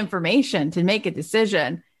all the information to make a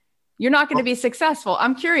decision, you're not going to be successful.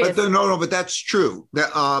 I'm curious. But that's true.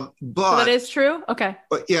 So that is true? Okay.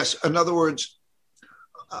 But yes, in other words,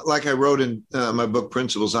 like I wrote in my book,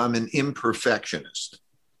 Principles, I'm an imperfectionist.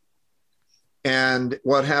 And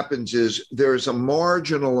what happens is there's a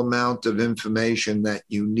marginal amount of information that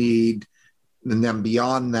you need. And then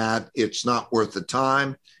beyond that, it's not worth the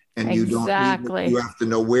time. And you don't need it. You have to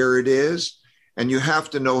know where it is. And you have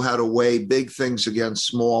to know how to weigh big things against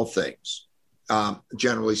small things,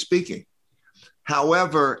 generally speaking.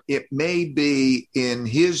 However, it may be in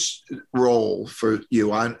his role for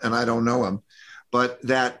you, and I don't know him, but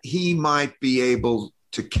that he might be able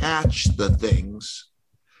to catch the things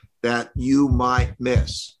that you might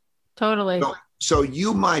miss. Totally. So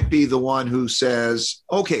you might be the one who says,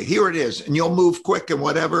 okay, here it is. And you'll move quick and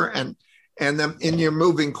whatever. And then you're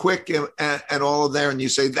moving quick and all of there. And you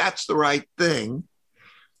say, that's the right thing.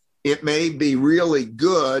 It may be really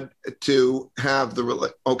good to have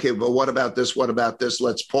okay, but what about this? What about this?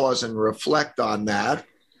 Let's pause and reflect on that.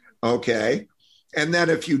 Okay. And then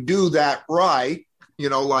if you do that right,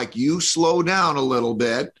 like you slow down a little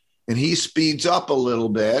bit and he speeds up a little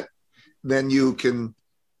bit, then you can,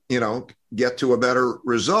 get to a better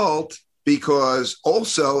result, because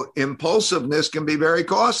also impulsiveness can be very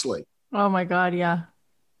costly. Oh my God. Yeah.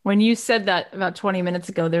 When you said that about 20 minutes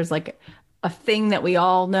ago, there's a thing that we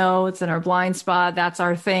all know. It's in our blind spot. That's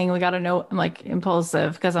our thing. We got to know. I'm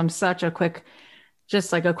impulsive because I'm such a quick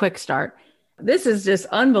start. This is just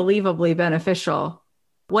unbelievably beneficial.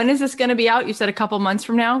 When is this going to be out? You said a couple months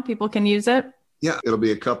from now, people can use it? Yeah, it'll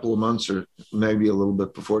be a couple of months, or maybe a little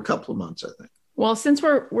bit before a couple of months, I think. Well, since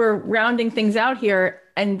we're rounding things out here,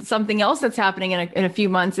 and something else that's happening in a few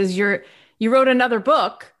months is you wrote another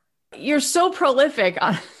book. You're so prolific.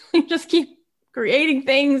 You just keep creating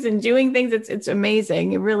things and doing things. It's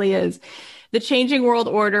amazing. It really is. The Changing World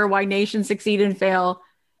Order, Why Nations Succeed and Fail.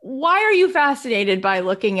 Why are you fascinated by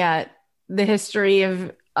looking at the history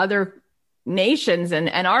of other nations and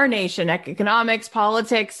our nation, economics,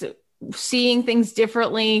 politics, seeing things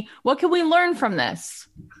differently? What can we learn from this?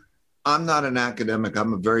 I'm not an academic.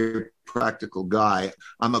 I'm a very practical guy.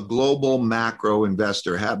 I'm a global macro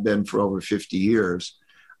investor, have been for over 50 years.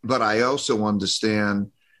 But I also understand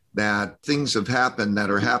that things have happened that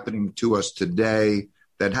are happening to us today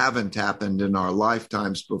that haven't happened in our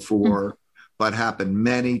lifetimes before, but happened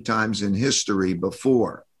many times in history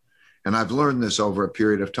before. And I've learned this over a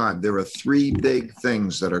period of time. There are three big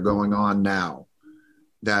things that are going on now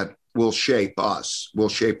that will shape us, will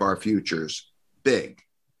shape our futures. Big.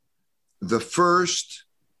 The first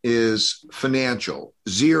is financial.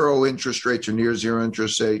 Zero interest rates or near zero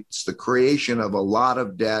interest rates, the creation of a lot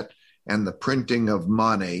of debt and the printing of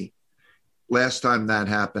money. Last time that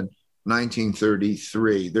happened,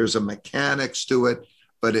 1933. There's a mechanics to it,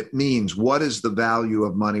 but it means, what is the value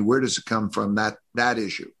of money? Where does it come from? That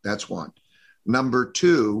issue. That's one. Number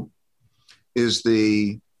two is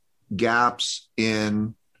the gaps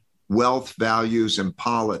in wealth, values, and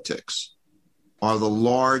politics are the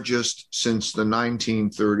largest since the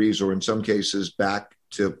 1930s, or in some cases back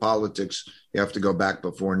to politics. You have to go back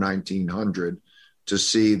before 1900 to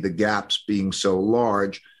see the gaps being so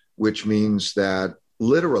large, which means that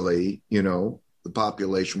literally, the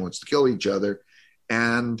population wants to kill each other.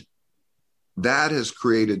 And that has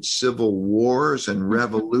created civil wars and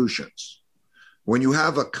revolutions. When you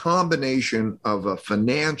have a combination of a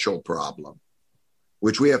financial problem,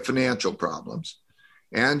 which we have financial problems,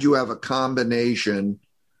 and you have a combination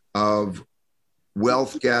of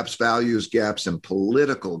wealth gaps, values gaps, and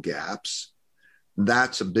political gaps,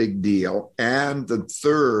 that's a big deal. And the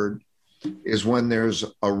third is when there's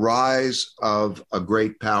a rise of a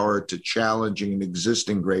great power to challenging an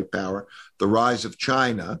existing great power, the rise of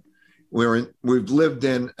China. We've lived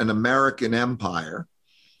in an American empire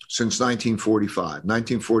since 1945.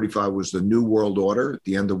 1945 was the New World Order. At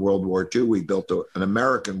the end of World War II, we built an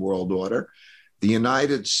American world order. The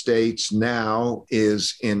United States now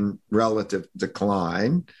is in relative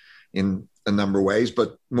decline in a number of ways,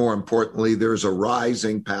 but more importantly, there's a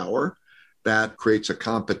rising power that creates a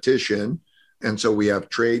competition. And so we have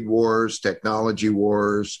trade wars, technology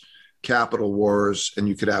wars, capital wars, and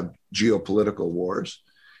you could have geopolitical wars.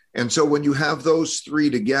 And so when you have those three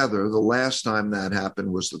together, the last time that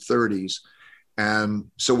happened was the 30s. And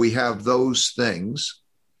so we have those things.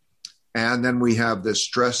 And then we have this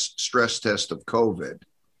stress test of COVID.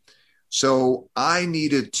 So I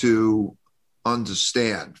needed to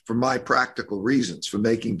understand, for my practical reasons, for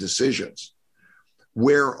making decisions,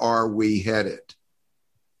 where are we headed?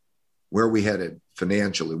 Where are we headed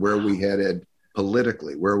financially? Where are we headed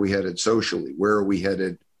politically? Where are we headed socially? Where are we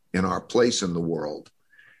headed in our place in the world?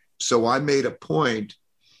 So I made a point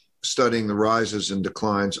studying the rises and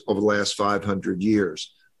declines over the last 500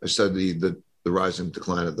 years. I studied the rise and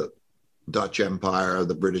decline of the Dutch Empire,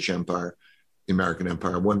 the British Empire, the American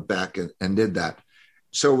Empire. I went back and did that.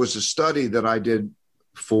 So it was a study that I did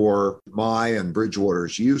for my and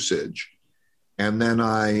Bridgewater's usage. And then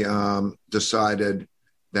I decided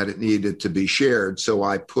that it needed to be shared. So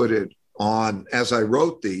I put it on, as I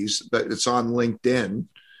wrote these, but it's on LinkedIn.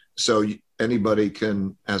 So anybody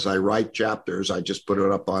can, as I write chapters, I just put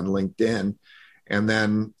it up on LinkedIn, and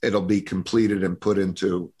then it'll be completed and put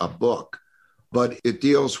into a book. But it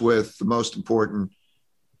deals with the most important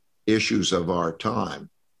issues of our time.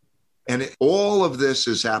 And all of this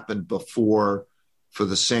has happened before for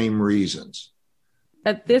the same reasons.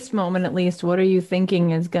 At this moment, at least, what are you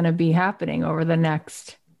thinking is going to be happening over the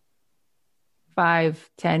next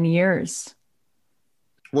 5-10 years?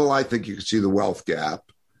 Well, I think you can see the wealth gap,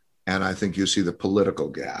 and I think you see the political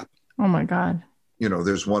gap. Oh, my God.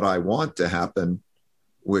 There's what I want to happen,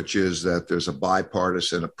 which is that there's a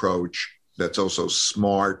bipartisan approach that's also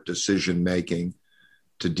smart decision-making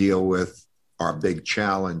to deal with our big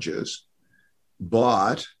challenges.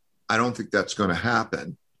 But I don't think that's going to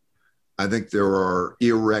happen. I think there are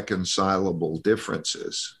irreconcilable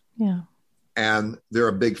differences. Yeah. And there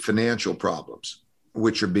are big financial problems,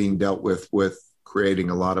 which are being dealt with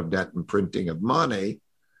creating a lot of debt and printing of money,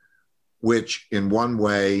 which in one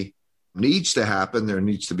way needs to happen. There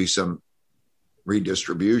needs to be some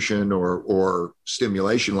redistribution or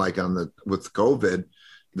stimulation, like with COVID,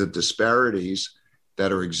 the disparities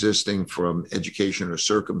that are existing from education or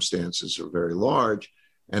circumstances are very large.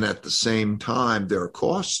 And at the same time, there are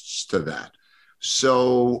costs to that.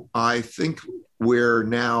 So I think we're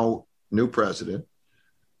now new president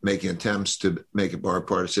making attempts to make it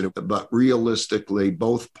bipartisan, but realistically,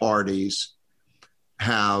 both parties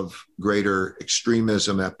have greater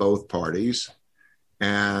extremism at both parties.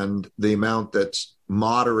 And the amount that's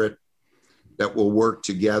moderate that will work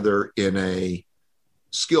together in a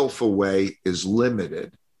skillful way is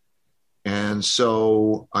limited. And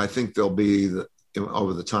so I think there'll be,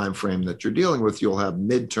 over the time frame that you're dealing with, you'll have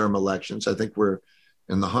midterm elections. I think we're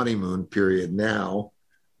in the honeymoon period now.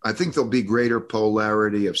 I think there'll be greater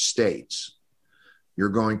polarity of states. You're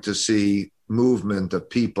going to see movement of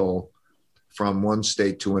people from one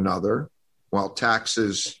state to another. While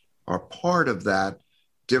taxes are part of that,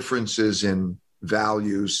 differences in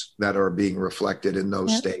values that are being reflected in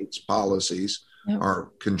those Yep. states' policies Yep.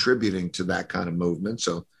 are contributing to that kind of movement.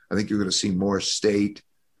 So I think you're going to see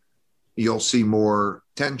you'll see more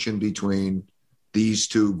tension between these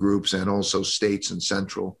two groups and also states and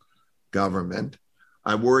central government.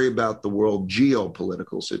 I worry about the world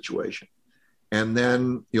geopolitical situation. And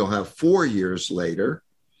then you'll have 4 years later,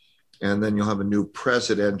 and then you'll have a new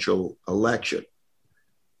presidential election.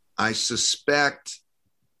 I suspect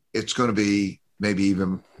it's going to be maybe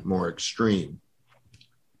even more extreme.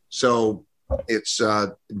 So it's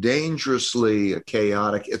dangerously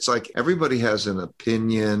chaotic. It's like everybody has an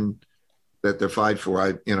opinion that they're fighting for.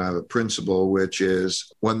 I have a principle, which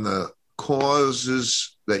is when the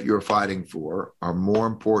causes that you're fighting for are more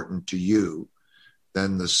important to you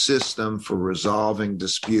than the system for resolving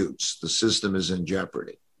disputes, the system is in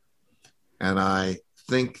jeopardy. And I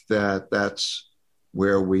think that that's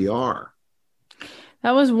where we are.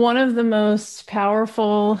 That was one of the most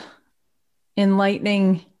powerful,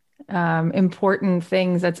 enlightening, important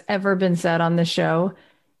things that's ever been said on the show.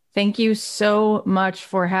 Thank you so much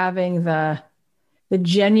for having the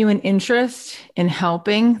genuine interest in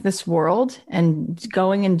helping this world and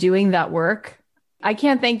going and doing that work. I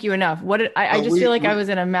can't thank you enough. I just feel like I was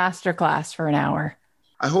in a master class for an hour.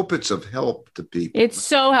 I hope it's of help to people. It's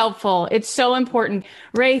so helpful. It's so important.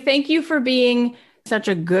 Ray, thank you for being such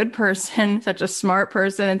a good person, such a smart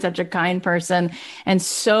person, and such a kind person, and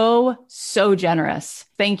so generous.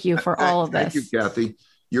 Thank you for all of this. Thank you, Kathy.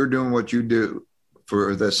 You're doing what you do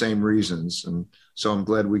for the same reasons. And so I'm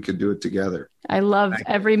glad we could do it together. I love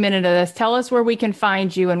every minute of this. Tell us where we can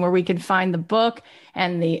find you and where we can find the book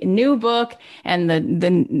and the new book and the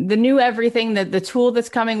new everything, the tool that's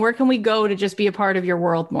coming. Where can we go to just be a part of your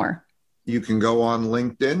world more? You can go on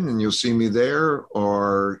LinkedIn and you'll see me there,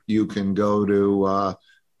 or you can go to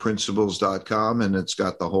principles.com and it's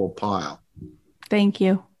got the whole pile. Thank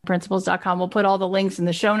you. Principles.com. We'll put all the links in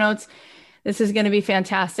the show notes. This is going to be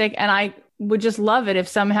fantastic. And I would just love it if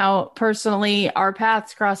somehow personally our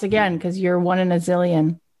paths cross again, because you're one in a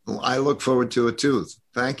zillion. Well, I look forward to it too.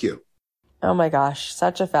 Thank you. Oh my gosh,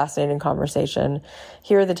 such a fascinating conversation.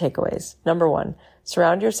 Here are the takeaways. Number 1,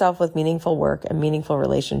 surround yourself with meaningful work and meaningful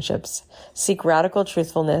relationships. Seek radical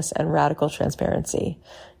truthfulness and radical transparency.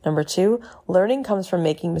 Number 2, learning comes from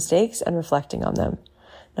making mistakes and reflecting on them.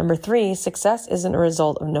 Number 3, success isn't a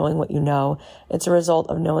result of knowing what you know. It's a result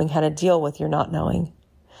of knowing how to deal with your not knowing.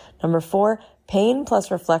 Number 4, pain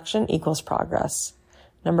plus reflection equals progress.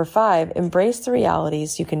 Number 5, embrace the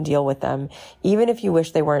realities so you can deal with them, even if you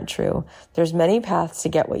wish they weren't true. There's many paths to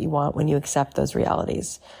get what you want when you accept those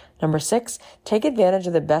realities. Number 6, take advantage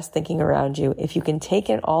of the best thinking around you. If you can take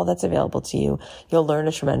in all that's available to you, you'll learn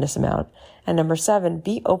a tremendous amount. And number 7,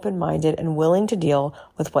 be open-minded and willing to deal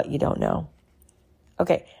with what you don't know.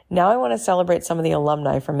 Okay, now I want to celebrate some of the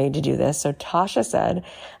alumni from Made to Do This. So Tasha said,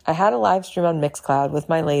 I had a live stream on Mixcloud with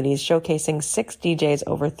my ladies showcasing 6 DJs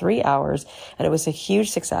over 3 hours, and it was a huge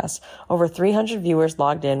success. Over 300 viewers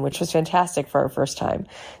logged in, which was fantastic for our first time.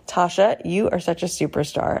 Tasha, you are such a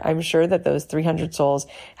superstar. I'm sure that those 300 souls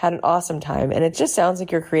had an awesome time, and it just sounds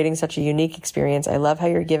like you're creating such a unique experience. I love how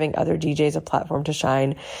you're giving other DJs a platform to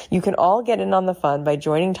shine. You can all get in on the fun by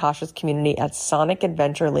joining Tasha's community at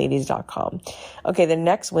sonicadventureladies.com. Okay, the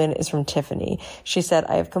next win is from Tiffany. She said,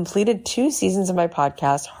 I have completed 2 seasons of my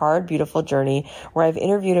podcast, Hard, Beautiful Journey, where I've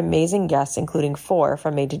interviewed amazing guests, including 4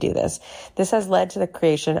 from Made to Do This. This has led to the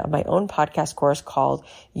creation of my own podcast course called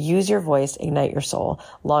Use Your Voice, Ignite Your Soul,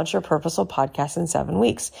 Launch Your Purposeful Podcast in 7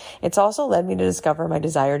 weeks. It's also led me to discover my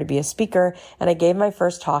desire to be a speaker, and I gave my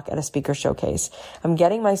first talk at a speaker showcase. I'm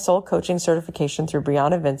getting my soul coaching certification through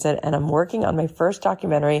Brianna Vincent, and I'm working on my first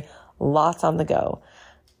documentary, Lots on the Go.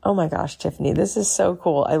 Oh my gosh, Tiffany, this is so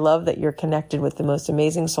cool. I love that you're connected with the most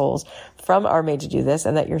amazing souls from our Made to Do This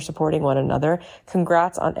and that you're supporting one another.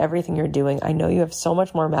 Congrats on everything you're doing. I know you have so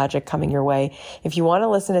much more magic coming your way. If you want to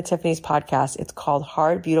listen to Tiffany's podcast, it's called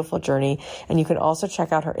Hard, Beautiful Journey. And you can also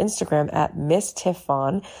check out her Instagram at Miss Tiff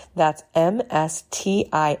Vaughn. That's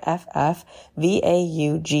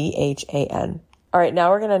MSTIFFVAUGHAN. All right, now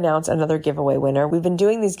we're going to announce another giveaway winner. We've been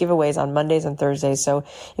doing these giveaways on Mondays and Thursdays, so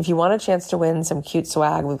if you want a chance to win some cute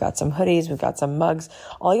swag, we've got some hoodies, we've got some mugs.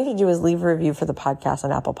 All you have to do is leave a review for the podcast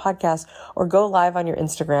on Apple Podcasts or go live on your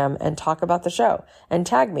Instagram and talk about the show and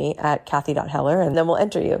tag me at Kathy.Heller, and then we'll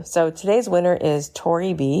enter you. So today's winner is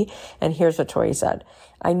Tori B, and here's what Tori said.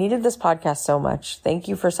 I needed this podcast so much. Thank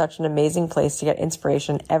you for such an amazing place to get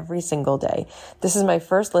inspiration every single day. This is my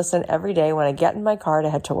first listen every day when I get in my car to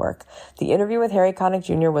head to work. The interview with Harry Connick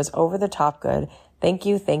Jr. was over the top good. Thank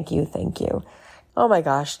you, thank you, thank you. Oh my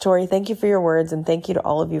gosh, Tori, thank you for your words, and thank you to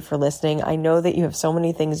all of you for listening. I know that you have so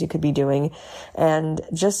many things you could be doing. And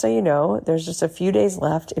just so you know, there's just a few days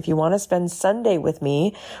left. If you want to spend Sunday with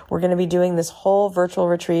me, we're going to be doing this whole virtual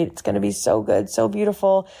retreat. It's going to be so good, so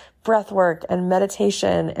beautiful. Breath work and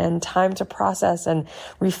meditation and time to process and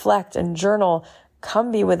reflect and journal.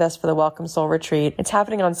 Come be with us for the Welcome Soul Retreat. It's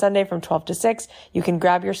happening on Sunday from 12 to 6. You can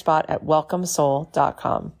grab your spot at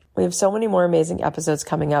welcomesoul.com. We have so many more amazing episodes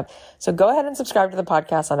coming up. So go ahead and subscribe to the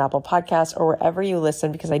podcast on Apple Podcasts or wherever you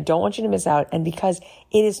listen, because I don't want you to miss out and because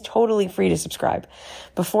it is totally free to subscribe.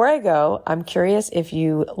 Before I go, I'm curious if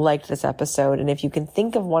you liked this episode and if you can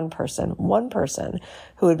think of one person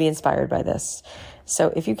who would be inspired by this.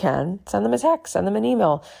 So if you can, send them a text, send them an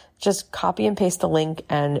email. Just copy and paste the link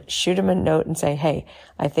and shoot them a note and say, hey,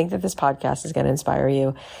 I think that this podcast is going to inspire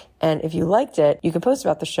you. And if you liked it, you can post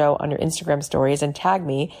about the show on your Instagram stories and tag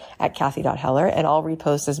me at Kathy.Heller, and I'll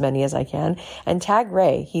repost as many as I can. And tag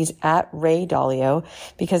Ray. He's at Ray Dalio,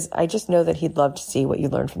 because I just know that he'd love to see what you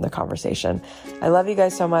learned from the conversation. I love you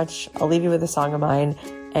guys so much. I'll leave you with a song of mine.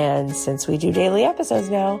 And since we do daily episodes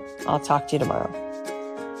now, I'll talk to you tomorrow.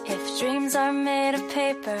 If dreams are made of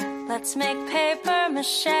paper, let's make paper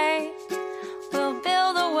mache. We'll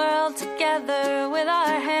build a world together with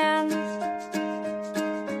our hands.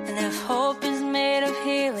 And if hope is made of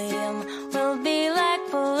helium, we'll be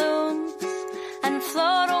like balloons and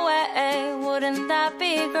float away. Wouldn't that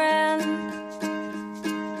be grand?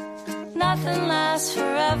 Nothing lasts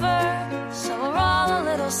forever, so we're all a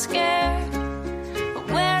little scared. But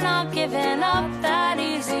we're not giving up that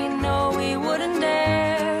easy, no, we wouldn't dare.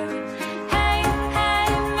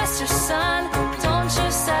 Mr. Sun, don't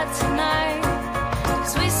you set tonight,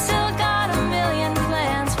 'cause we still got a million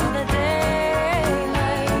plans for the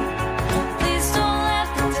daylight. Please don't let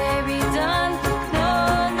the day be done,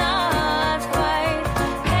 no, not quite.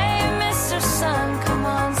 Hey, Mr. Sun, come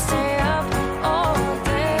on, stay up all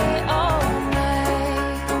day, all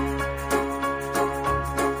night.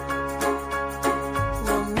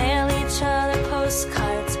 We'll mail each other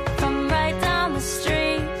postcards from right down the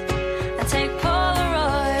street and take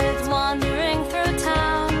Polaroids wandering through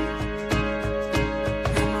town.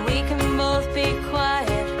 And we can both be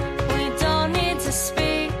quiet, we don't need to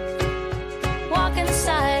speak, walking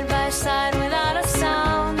side by side without a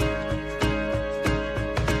sound.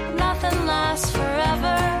 Nothing lasts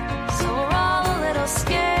forever, so we're all a little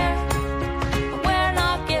scared. But we're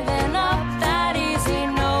not giving up that easy,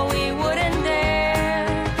 no, we wouldn't dare.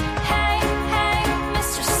 Hey,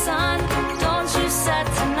 Mr. Sun, don't you set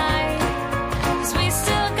tonight, 'cause we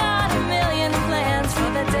still got a million plans for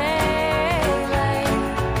the daylight.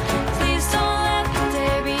 Please don't let the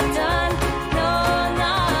day be done, no,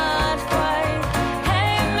 not quite.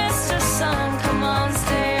 Hey, Mr. Sun, come on,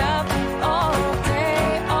 stay up all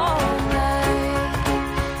day, all night.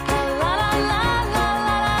 La la la la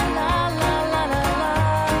la la la la la la.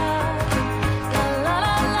 La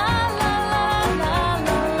la la la la la la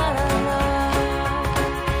la la la.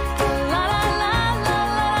 La la la la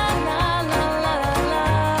la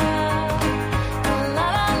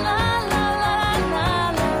la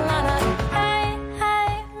la la la. Hey,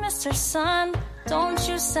 Mr. Sun, don't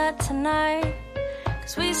you set tonight,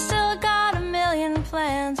 'cause we still got a million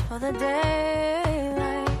plans for the day.